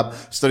full-time job,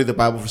 study the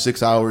Bible for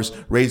 6 hours,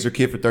 raise their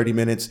kid for 30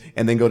 minutes,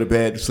 and then go to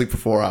bed, sleep for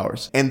 4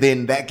 hours. And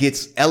then that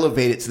gets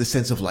elevated to the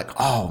sense of like,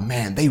 oh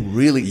man, they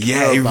really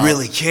care. Yeah,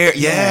 really care.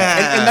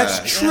 Yeah. And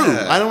that's true.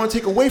 I don't want to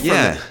take away from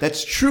it.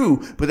 That's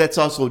true, but that's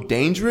also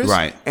dangerous.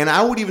 Right. And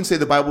I would even say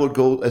the Bible would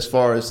go as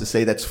far as to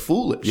say that's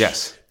foolish.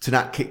 Yes. To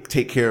not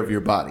take care of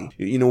your body.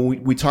 You know,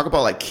 we talk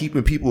about like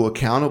keeping people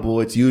accountable.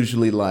 It's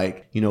usually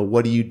like, you know,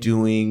 what are you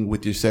doing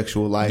with your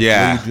sexual life?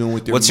 Yeah. What are you doing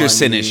with your What's money? your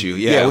sin issue?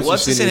 Yeah.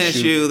 What's the sin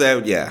issue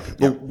that,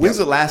 But when's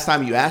the last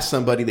time you asked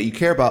somebody that you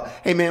care about,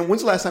 hey man,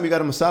 when's the last time you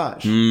got a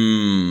massage?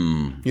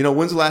 You know,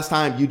 when's the last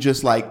time you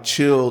just like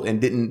chilled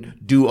and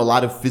didn't do a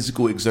lot of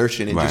physical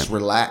exertion and just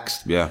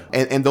relaxed? Yeah.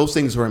 And those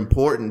things are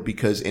important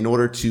because in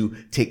order to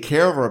take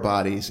care of our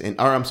bodies in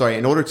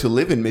order to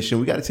live in mission,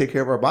 we got to take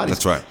care of our bodies.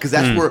 That's right. Because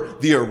that's where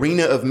the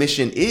arena of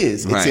mission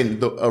is. It's in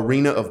the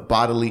arena of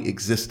bodily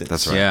existence.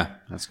 That's right. Yeah,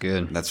 that's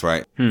good. That's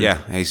right. Yeah,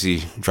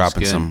 AC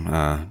dropping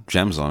some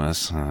gems on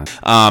us.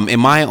 In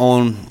my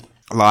own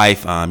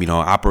life, you know,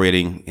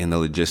 operating in the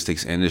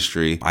logistics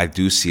industry, I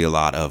do see a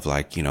lot of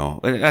like, you know,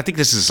 I think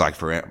this is like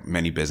for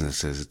many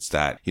businesses. It's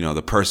that, you know,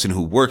 the person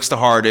who works the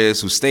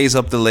hardest, who stays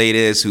up the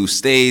latest, who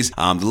stays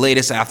the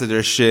latest after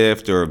their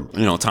shift or,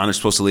 you know, time they're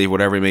supposed to leave,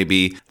 whatever it may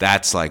be,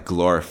 that's like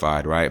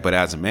glorified, right? But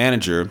as a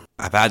manager,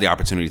 I've had the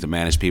opportunity to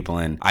manage people,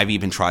 and I've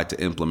even tried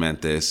to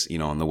implement this, you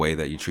know, in the way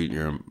that you treat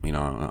your, you know,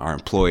 our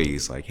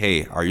employees. Like,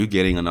 hey, are you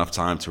getting enough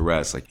time to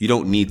rest? Like, you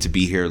don't need to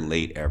be here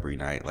late every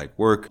night. Like,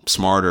 work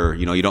smarter.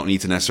 You know, you don't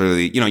need to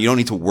necessarily, you know, you don't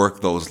need to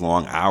work those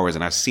long hours.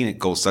 And I've seen it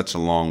go such a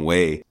long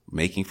way,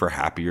 making for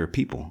happier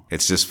people.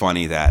 It's just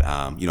funny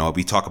that, you know,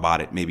 we talk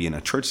about it maybe in a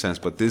church sense,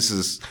 but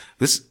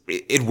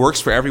it works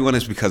for everyone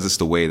is because it's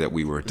the way that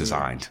we were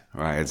designed,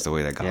 right? It's the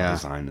way that God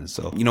designed us.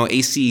 So, you know,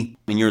 AC,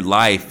 in your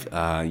life,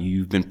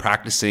 you've been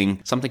practicing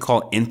something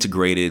called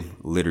integrated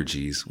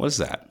liturgies. What is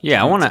that?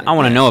 Yeah, I want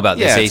to know about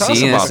this, AC.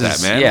 Tell us about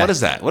that, man. Yeah. What is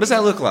that? What does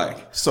that look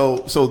like? So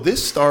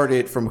this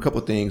started from a couple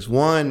of things.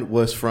 One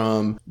was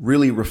from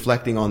really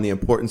reflecting on the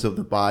importance of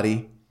the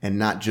body and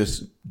not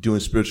just doing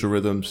spiritual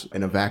rhythms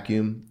in a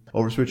vacuum.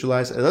 Over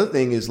spiritualized. Another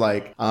thing is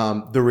like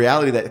the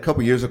reality that a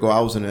couple years ago I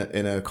was in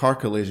a car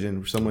collision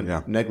where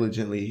someone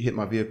negligently hit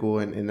my vehicle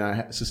and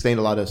I sustained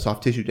a lot of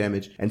soft tissue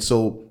damage. And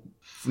so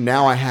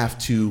now I have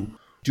to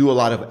do a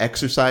lot of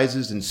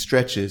exercises and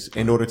stretches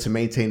in order to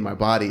maintain my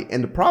body.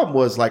 And the problem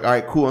was like, all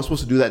right, cool. I'm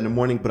supposed to do that in the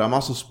morning, but I'm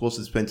also supposed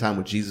to spend time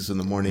with Jesus in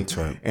the morning. That's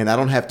right. And I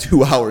don't have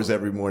 2 hours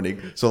every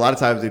morning. So a lot of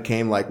times it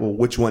came like, well,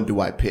 which one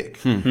do I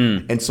pick?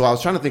 And so I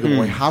was trying to think of,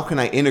 like, how can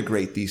I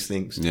integrate these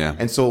things? Yeah.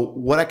 And so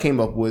what I came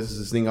up with is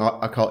this thing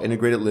I call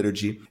integrated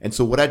liturgy. And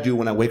so what I do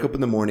when I wake up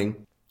in the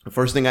morning, the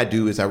first thing I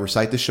do is I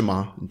recite the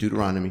Shema,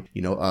 Deuteronomy.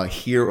 You know,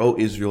 hear, O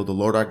Israel, the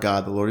Lord our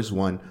God, the Lord is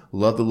one.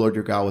 Love the Lord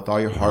your God with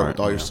all your heart, with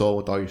all your soul,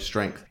 with all your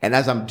strength. And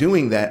as I'm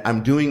doing that,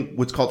 I'm doing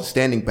what's called a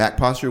standing back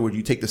posture, where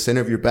you take the center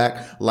of your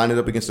back, line it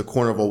up against the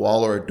corner of a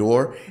wall or a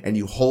door, and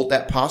you hold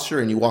that posture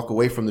and you walk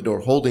away from the door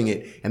holding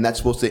it. And that's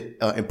supposed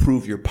to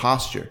improve your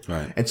posture.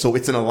 Right. And so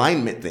it's an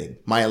alignment thing.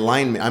 My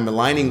alignment, I'm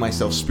aligning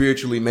myself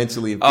spiritually,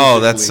 mentally, and physically.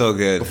 Oh, that's so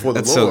good. Before the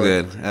That's Lord.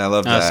 so good. I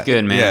love that. That's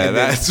good, man. Yeah,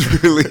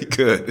 that's really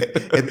good.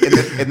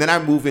 And then I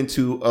move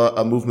into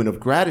a movement of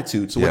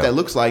gratitude. So what that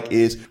looks like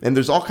is, and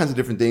there's all kinds of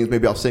different things.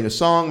 Maybe I'll sing a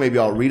song, maybe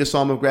I'll read a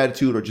psalm of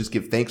gratitude, or just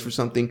give thanks for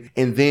something.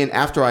 And then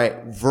after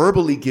I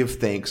verbally give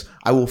thanks,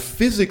 I will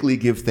physically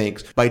give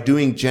thanks by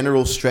doing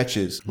general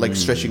stretches, like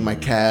stretching my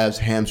calves,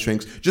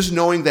 hamstrings, just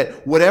knowing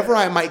that whatever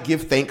I might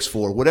give thanks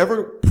for,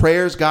 whatever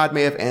prayers God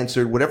may have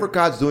answered, whatever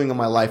God's doing in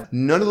my life,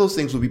 none of those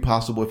things would be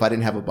possible if I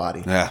didn't have a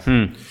body. Yeah.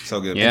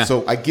 So good. Yeah. And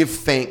so I give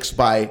thanks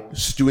by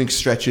doing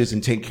stretches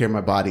and taking care of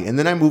my body. And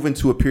then I move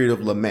into a period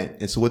of lament.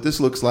 And so what this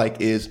looks like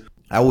is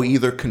I will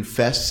either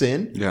confess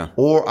sin,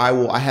 or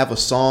I have a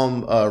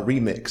Psalm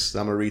remix.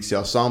 I'm going to read to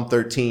y'all. Psalm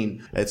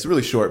 13. It's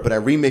really short, but I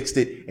remixed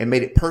it and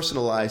made it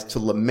personalized to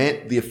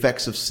lament the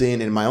effects of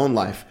sin in my own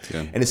life.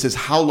 Yeah. And it says,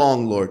 how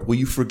long, Lord, will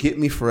you forget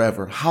me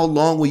forever? How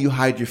long will you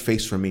hide your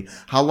face from me?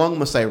 How long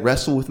must I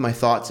wrestle with my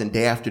thoughts and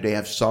day after day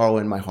have sorrow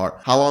in my heart?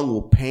 How long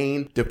will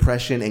pain,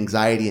 depression,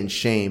 anxiety, and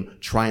shame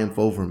triumph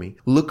over me?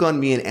 Look on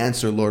me and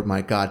answer, Lord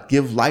my God.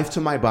 Give life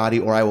to my body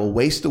or I will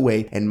waste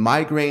away, and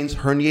migraines,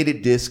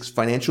 herniated discs,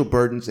 financial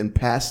burdens, and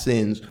past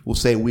sins will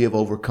say we have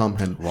overcome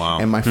him. Wow.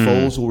 And my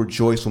foes will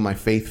rejoice when my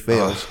faith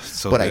fails.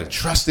 So but good. I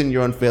trust in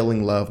your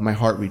unfailing love. My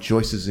heart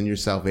rejoices in your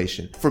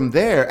salvation. From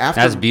there,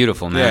 after... That's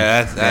beautiful, man.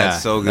 Yeah,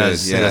 that's so good.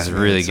 That's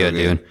really good,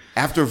 dude.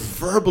 After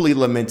verbally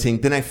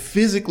lamenting, then I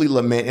physically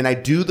lament, and I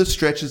do the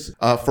stretches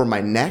for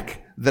my neck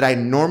that I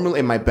normally,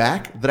 in my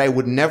back, that I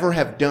would never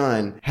have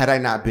done had I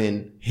not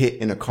been hit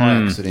in a car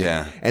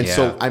accident. And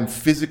so I'm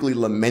physically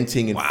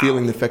lamenting and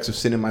feeling the effects of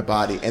sin in my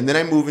body. And then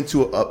I move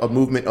into a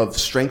movement of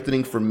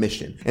strengthening for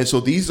mission. And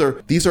so these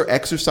are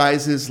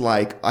exercises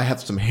like I have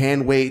some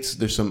hand weights.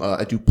 There's some,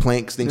 I do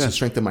planks, things to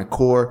strengthen my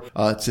core,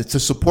 to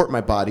support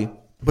my body.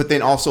 But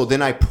then also,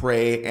 I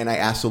pray and I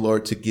ask the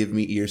Lord to give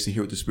me ears to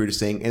hear what the Spirit is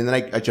saying. And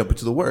then I jump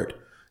into the Word.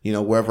 You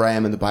know, wherever I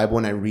am in the Bible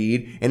and I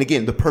read. And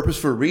again, the purpose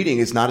for reading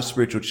is not a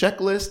spiritual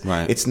checklist.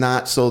 Right. It's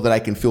not so that I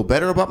can feel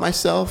better about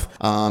myself.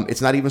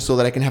 It's not even so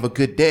that I can have a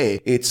good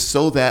day. It's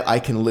so that I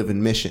can live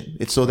in mission.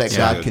 It's so that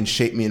God can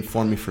shape me and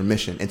form me for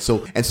mission. And so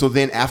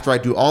then after I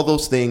do all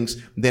those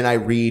things, then I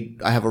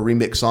have a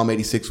remix Psalm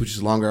 86, which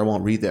is longer. I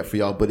won't read that for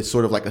y'all, but it's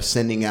sort of like a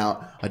sending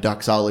out a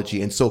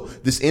doxology. And so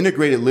this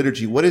integrated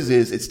liturgy, what it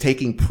is, it's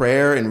taking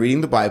prayer and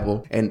reading the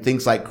Bible and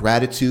things like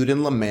gratitude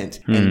and lament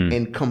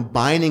and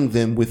combining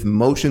them with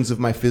motions of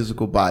my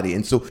physical body.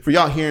 And so for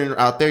y'all hearing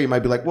out there, you might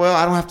be like, well,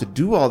 I don't have to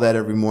do all that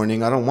every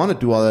morning. I don't want to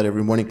do all that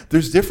every morning.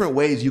 There's different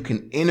ways you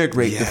can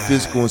integrate the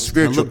physical and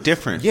spiritual. Look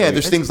different. Yeah,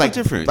 there's things like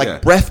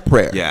breath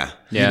prayer. Yeah.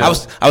 Yeah.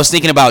 I was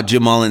thinking about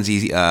Jim Mullins.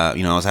 I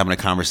was having a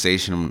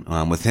conversation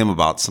with him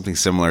about something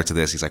similar to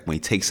this. He's like, when he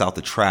takes out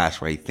the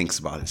trash, right, he thinks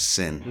about his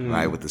sin,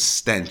 right, with the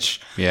stench,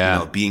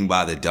 being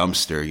by the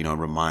dumpster,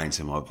 reminds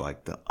him of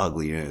like the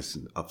ugliness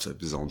and of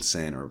his own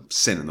sin or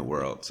sin in the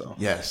world. So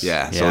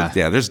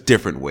there's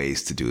different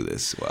ways to do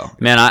this. Well,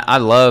 man, I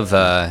love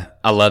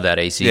that,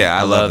 AC. Yeah,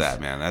 I love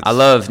that, man. I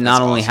love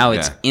not only how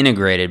it's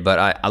integrated, but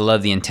I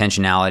love the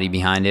intentionality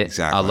behind it.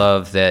 Exactly. I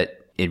love that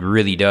it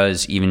really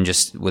does, even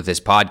just with this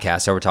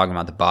podcast, how we're talking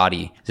about the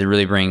body, it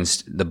really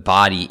brings the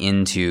body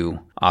into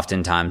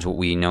oftentimes what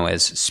we know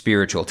as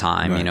spiritual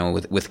time,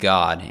 with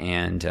God.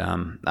 And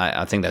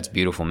I think that's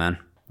beautiful, man.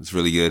 It's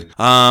really good.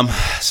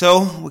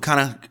 So we're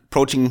kind of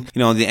approaching,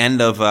 the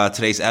end of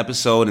today's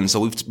episode. And so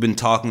we've been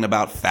talking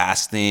about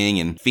fasting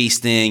and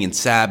feasting and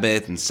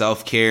Sabbath and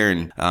self-care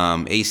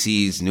and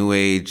AC's new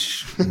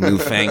age,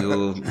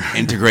 newfangled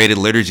integrated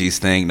liturgies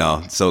thing.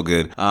 No, it's so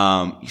good.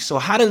 So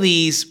how do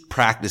these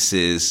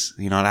practices,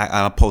 and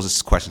I'll pose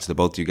this question to the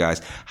both of you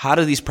guys. How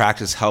do these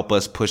practices help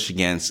us push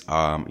against,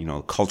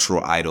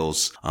 cultural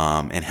idols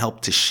and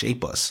help to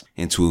shape us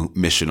into a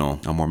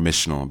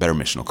better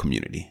missional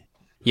community?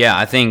 Yeah,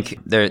 I think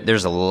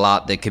there's a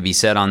lot that could be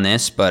said on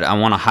this, but I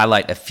want to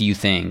highlight a few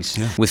things.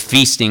 Yeah. With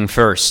feasting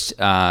first,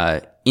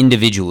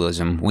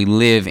 individualism. We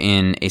live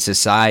in a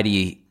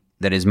society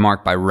that is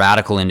marked by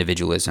radical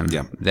individualism,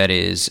 that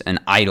is an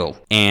idol.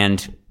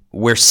 And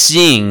we're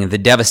seeing the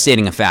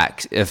devastating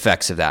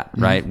effects of that,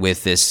 right?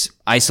 With this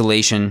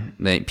isolation,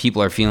 that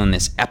people are feeling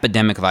this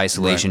epidemic of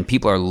isolation. Right.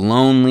 People are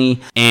lonely,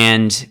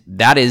 and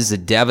that is a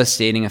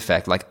devastating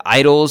effect. Like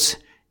idols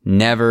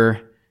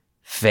never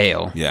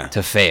fail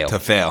to fail.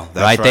 That's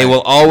right? They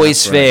will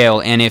always fail.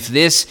 And if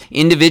this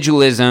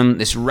individualism,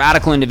 this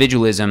radical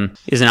individualism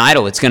is an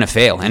idol, it's going to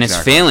fail. And it's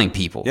failing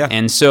people. Yeah.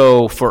 And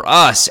so for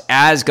us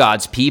as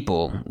God's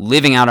people,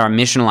 living out our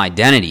missional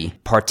identity,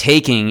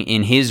 partaking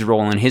in his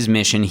role and his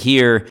mission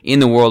here in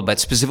the world, but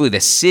specifically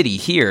the city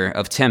here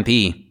of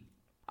Tempe,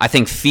 I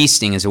think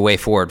feasting is a way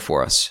forward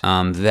for us.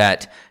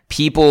 That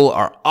people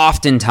are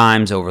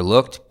oftentimes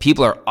overlooked.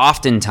 People are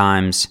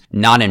oftentimes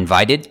not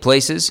invited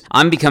places.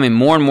 I'm becoming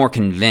more and more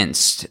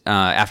convinced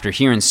after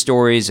hearing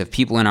stories of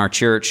people in our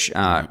church,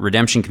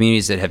 redemption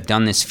communities that have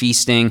done this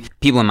feasting,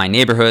 people in my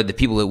neighborhood, the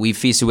people that we've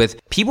feasted with.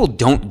 People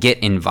don't get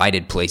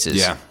invited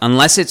places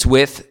unless it's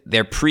with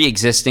their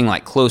pre-existing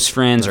like close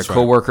friends or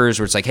coworkers,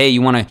 where it's like, hey,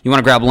 you want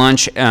to grab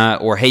lunch,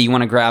 or hey, you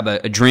want to grab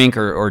a drink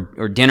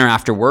or dinner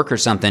after work or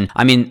something.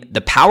 I mean,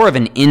 the power of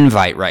an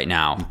invite right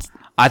now,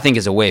 I think,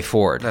 is a way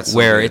forward.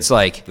 It's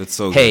like,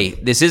 hey,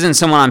 this isn't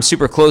someone I'm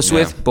super close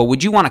with, but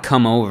would you want to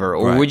come over,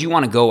 or would you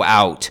want to go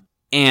out?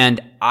 And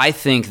I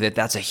think that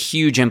that's a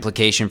huge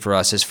implication for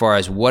us as far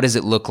as what does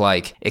it look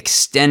like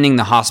extending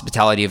the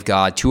hospitality of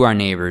God to our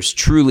neighbors,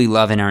 truly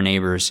loving our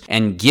neighbors,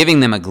 and giving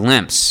them a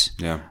glimpse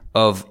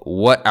of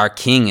what our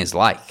king is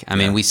like. I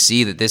mean, we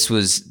see that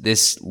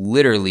this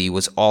literally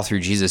was all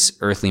through Jesus'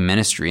 earthly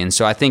ministry. And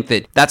so I think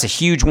that that's a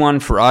huge one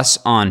for us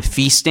on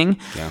feasting.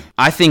 Yeah.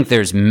 I think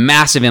there's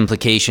massive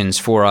implications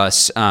for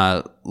us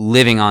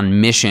living on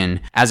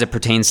mission as it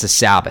pertains to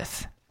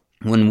Sabbath.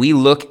 When we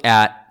look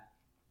at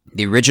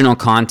the original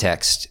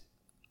context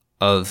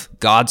of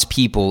God's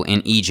people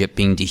in Egypt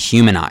being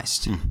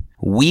dehumanized,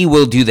 we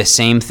will do the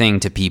same thing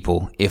to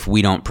people if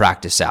we don't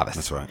practice Sabbath.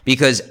 That's right.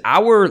 Because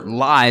our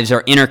lives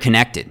are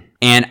interconnected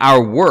and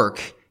our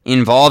work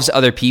involves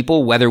other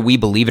people, whether we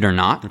believe it or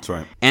not. That's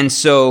right. And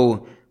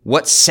so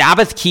what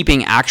Sabbath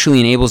keeping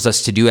actually enables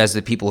us to do as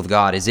the people of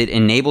God is it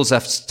enables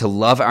us to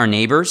love our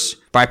neighbors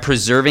by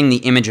preserving the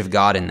image of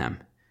God in them.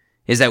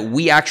 Is that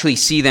we actually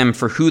see them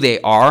for who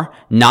they are,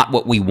 not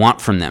what we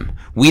want from them.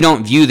 We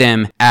don't view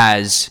them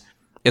as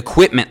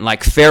equipment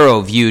like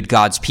Pharaoh viewed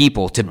God's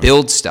people to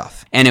build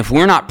stuff. And if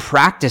we're not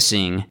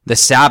practicing the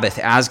Sabbath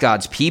as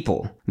God's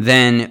people,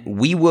 then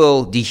we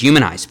will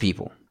dehumanize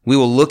people. We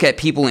will look at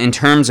people in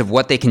terms of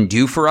what they can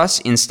do for us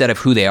instead of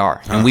who they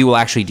are. And we will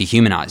actually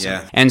dehumanize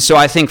them. And so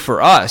I think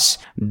for us,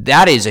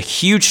 that is a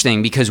huge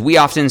thing because we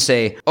often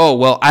say, oh,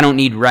 well, I don't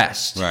need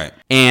rest. Right.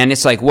 And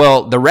it's like,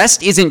 well, the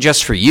rest isn't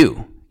just for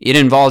you. It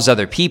involves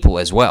other people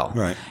as well.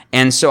 Right.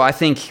 And so I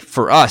think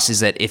for us is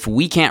that if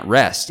we can't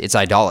rest, it's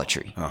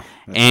idolatry.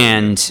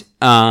 And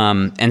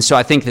so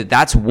I think that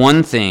that's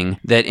one thing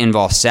that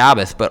involves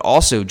Sabbath, but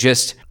also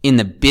just in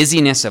the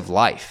busyness of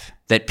life,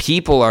 that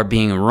people are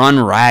being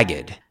run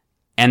ragged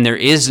and there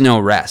is no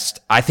rest.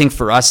 I think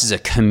for us as a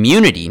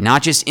community,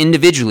 not just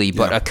individually,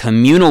 but a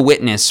communal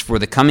witness for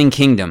the coming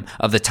kingdom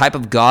of the type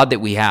of God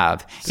that we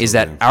have is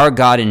that our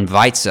God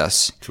invites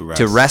us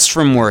to rest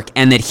from work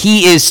and that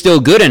he is still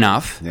good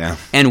enough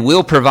and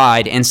will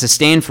provide and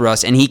sustain for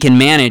us. And he can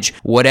manage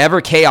whatever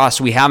chaos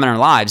we have in our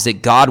lives,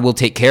 that God will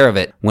take care of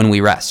it when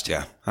we rest.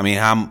 Yeah. I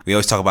mean, we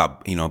always talk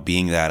about,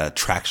 being that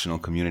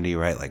attractional community,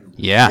 right? Like,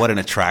 what an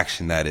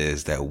attraction that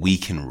is, that we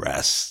can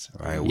rest,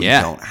 right? We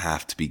don't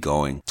have to be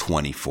going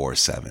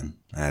 24/7.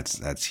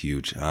 That's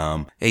huge.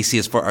 AC,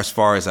 as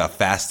far as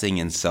fasting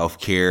and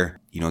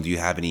self-care, do you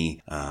have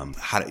any,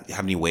 have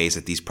any ways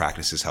that these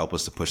practices help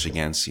us to push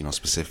against,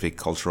 specific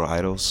cultural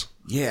idols?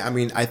 Yeah. I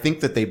mean, I think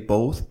that they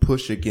both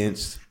push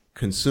against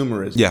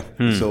consumerism. Yeah.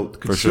 So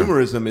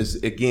consumerism is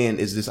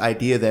this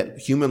idea that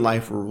human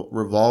life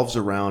revolves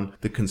around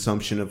the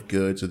consumption of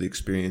goods or the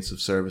experience of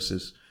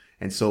services.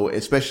 And so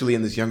especially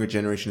in this younger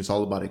generation, it's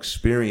all about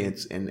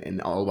experience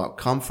and all about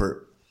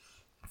comfort.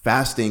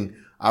 Fasting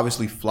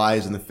obviously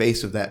flies in the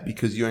face of that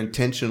because you're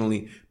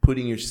intentionally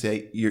putting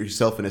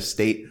yourself in a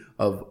state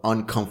of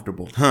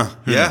uncomfortable. Yeah.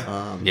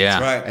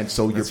 That's right. And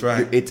so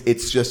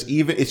it's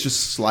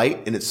just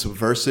slight and it's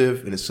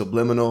subversive and it's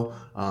subliminal.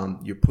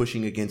 You're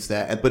pushing against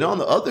that. But on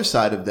the other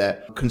side of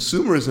that,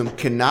 consumerism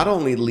can not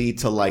only lead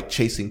to like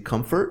chasing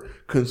comfort,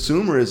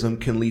 consumerism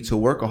can lead to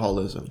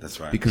workaholism. That's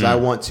right. Because I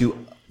want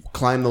to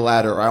climb the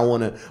ladder, or I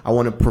want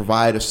to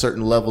provide a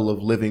certain level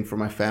of living for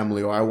my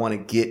family, or I want to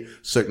get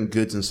certain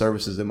goods and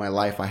services in my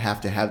life. I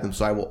have to have them,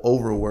 so I will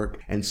overwork,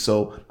 and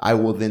so I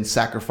will then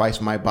sacrifice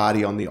my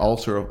body on the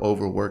altar of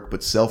overwork.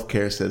 But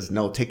self-care says,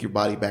 no, take your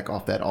body back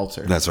off that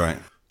altar. That's right.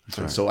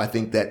 So I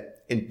think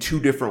that in two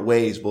different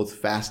ways, both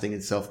fasting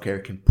and self-care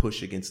can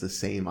push against the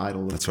same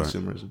idol of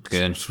consumerism.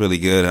 Good. It's really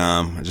good.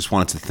 I just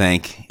wanted to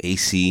thank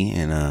AC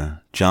and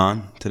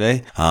John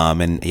today.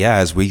 And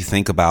as we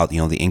think about,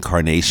 the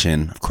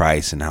incarnation of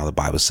Christ and how the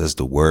Bible says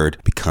the word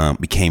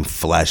became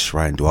flesh,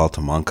 right, and dwelt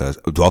among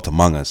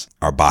us,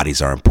 our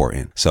bodies are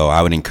important. So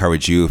I would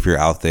encourage you, if you're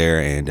out there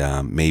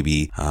and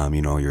maybe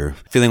you're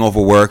feeling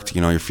overworked,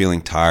 you're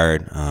feeling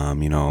tired,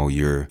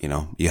 you're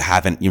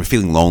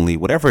feeling lonely,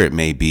 whatever it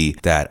may be,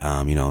 that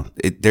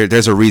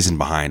there's a reason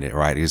behind it,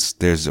 right?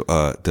 There's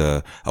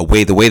the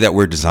way that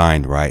we're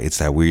designed, right? It's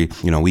that we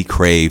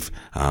crave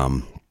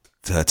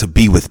to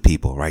be with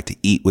people, right? To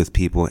eat with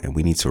people, and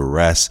we need to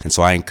rest. And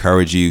so I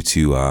encourage you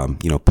to,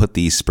 put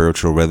these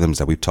spiritual rhythms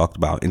that we've talked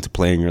about into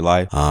play in your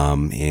life.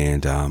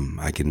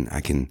 I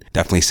can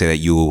definitely say that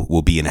you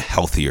will be in a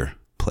healthier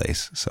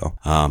place. So,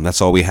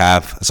 that's all we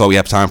have. That's all we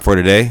have time for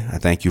today. I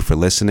thank you for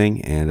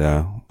listening, and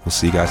we'll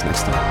see you guys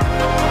next time.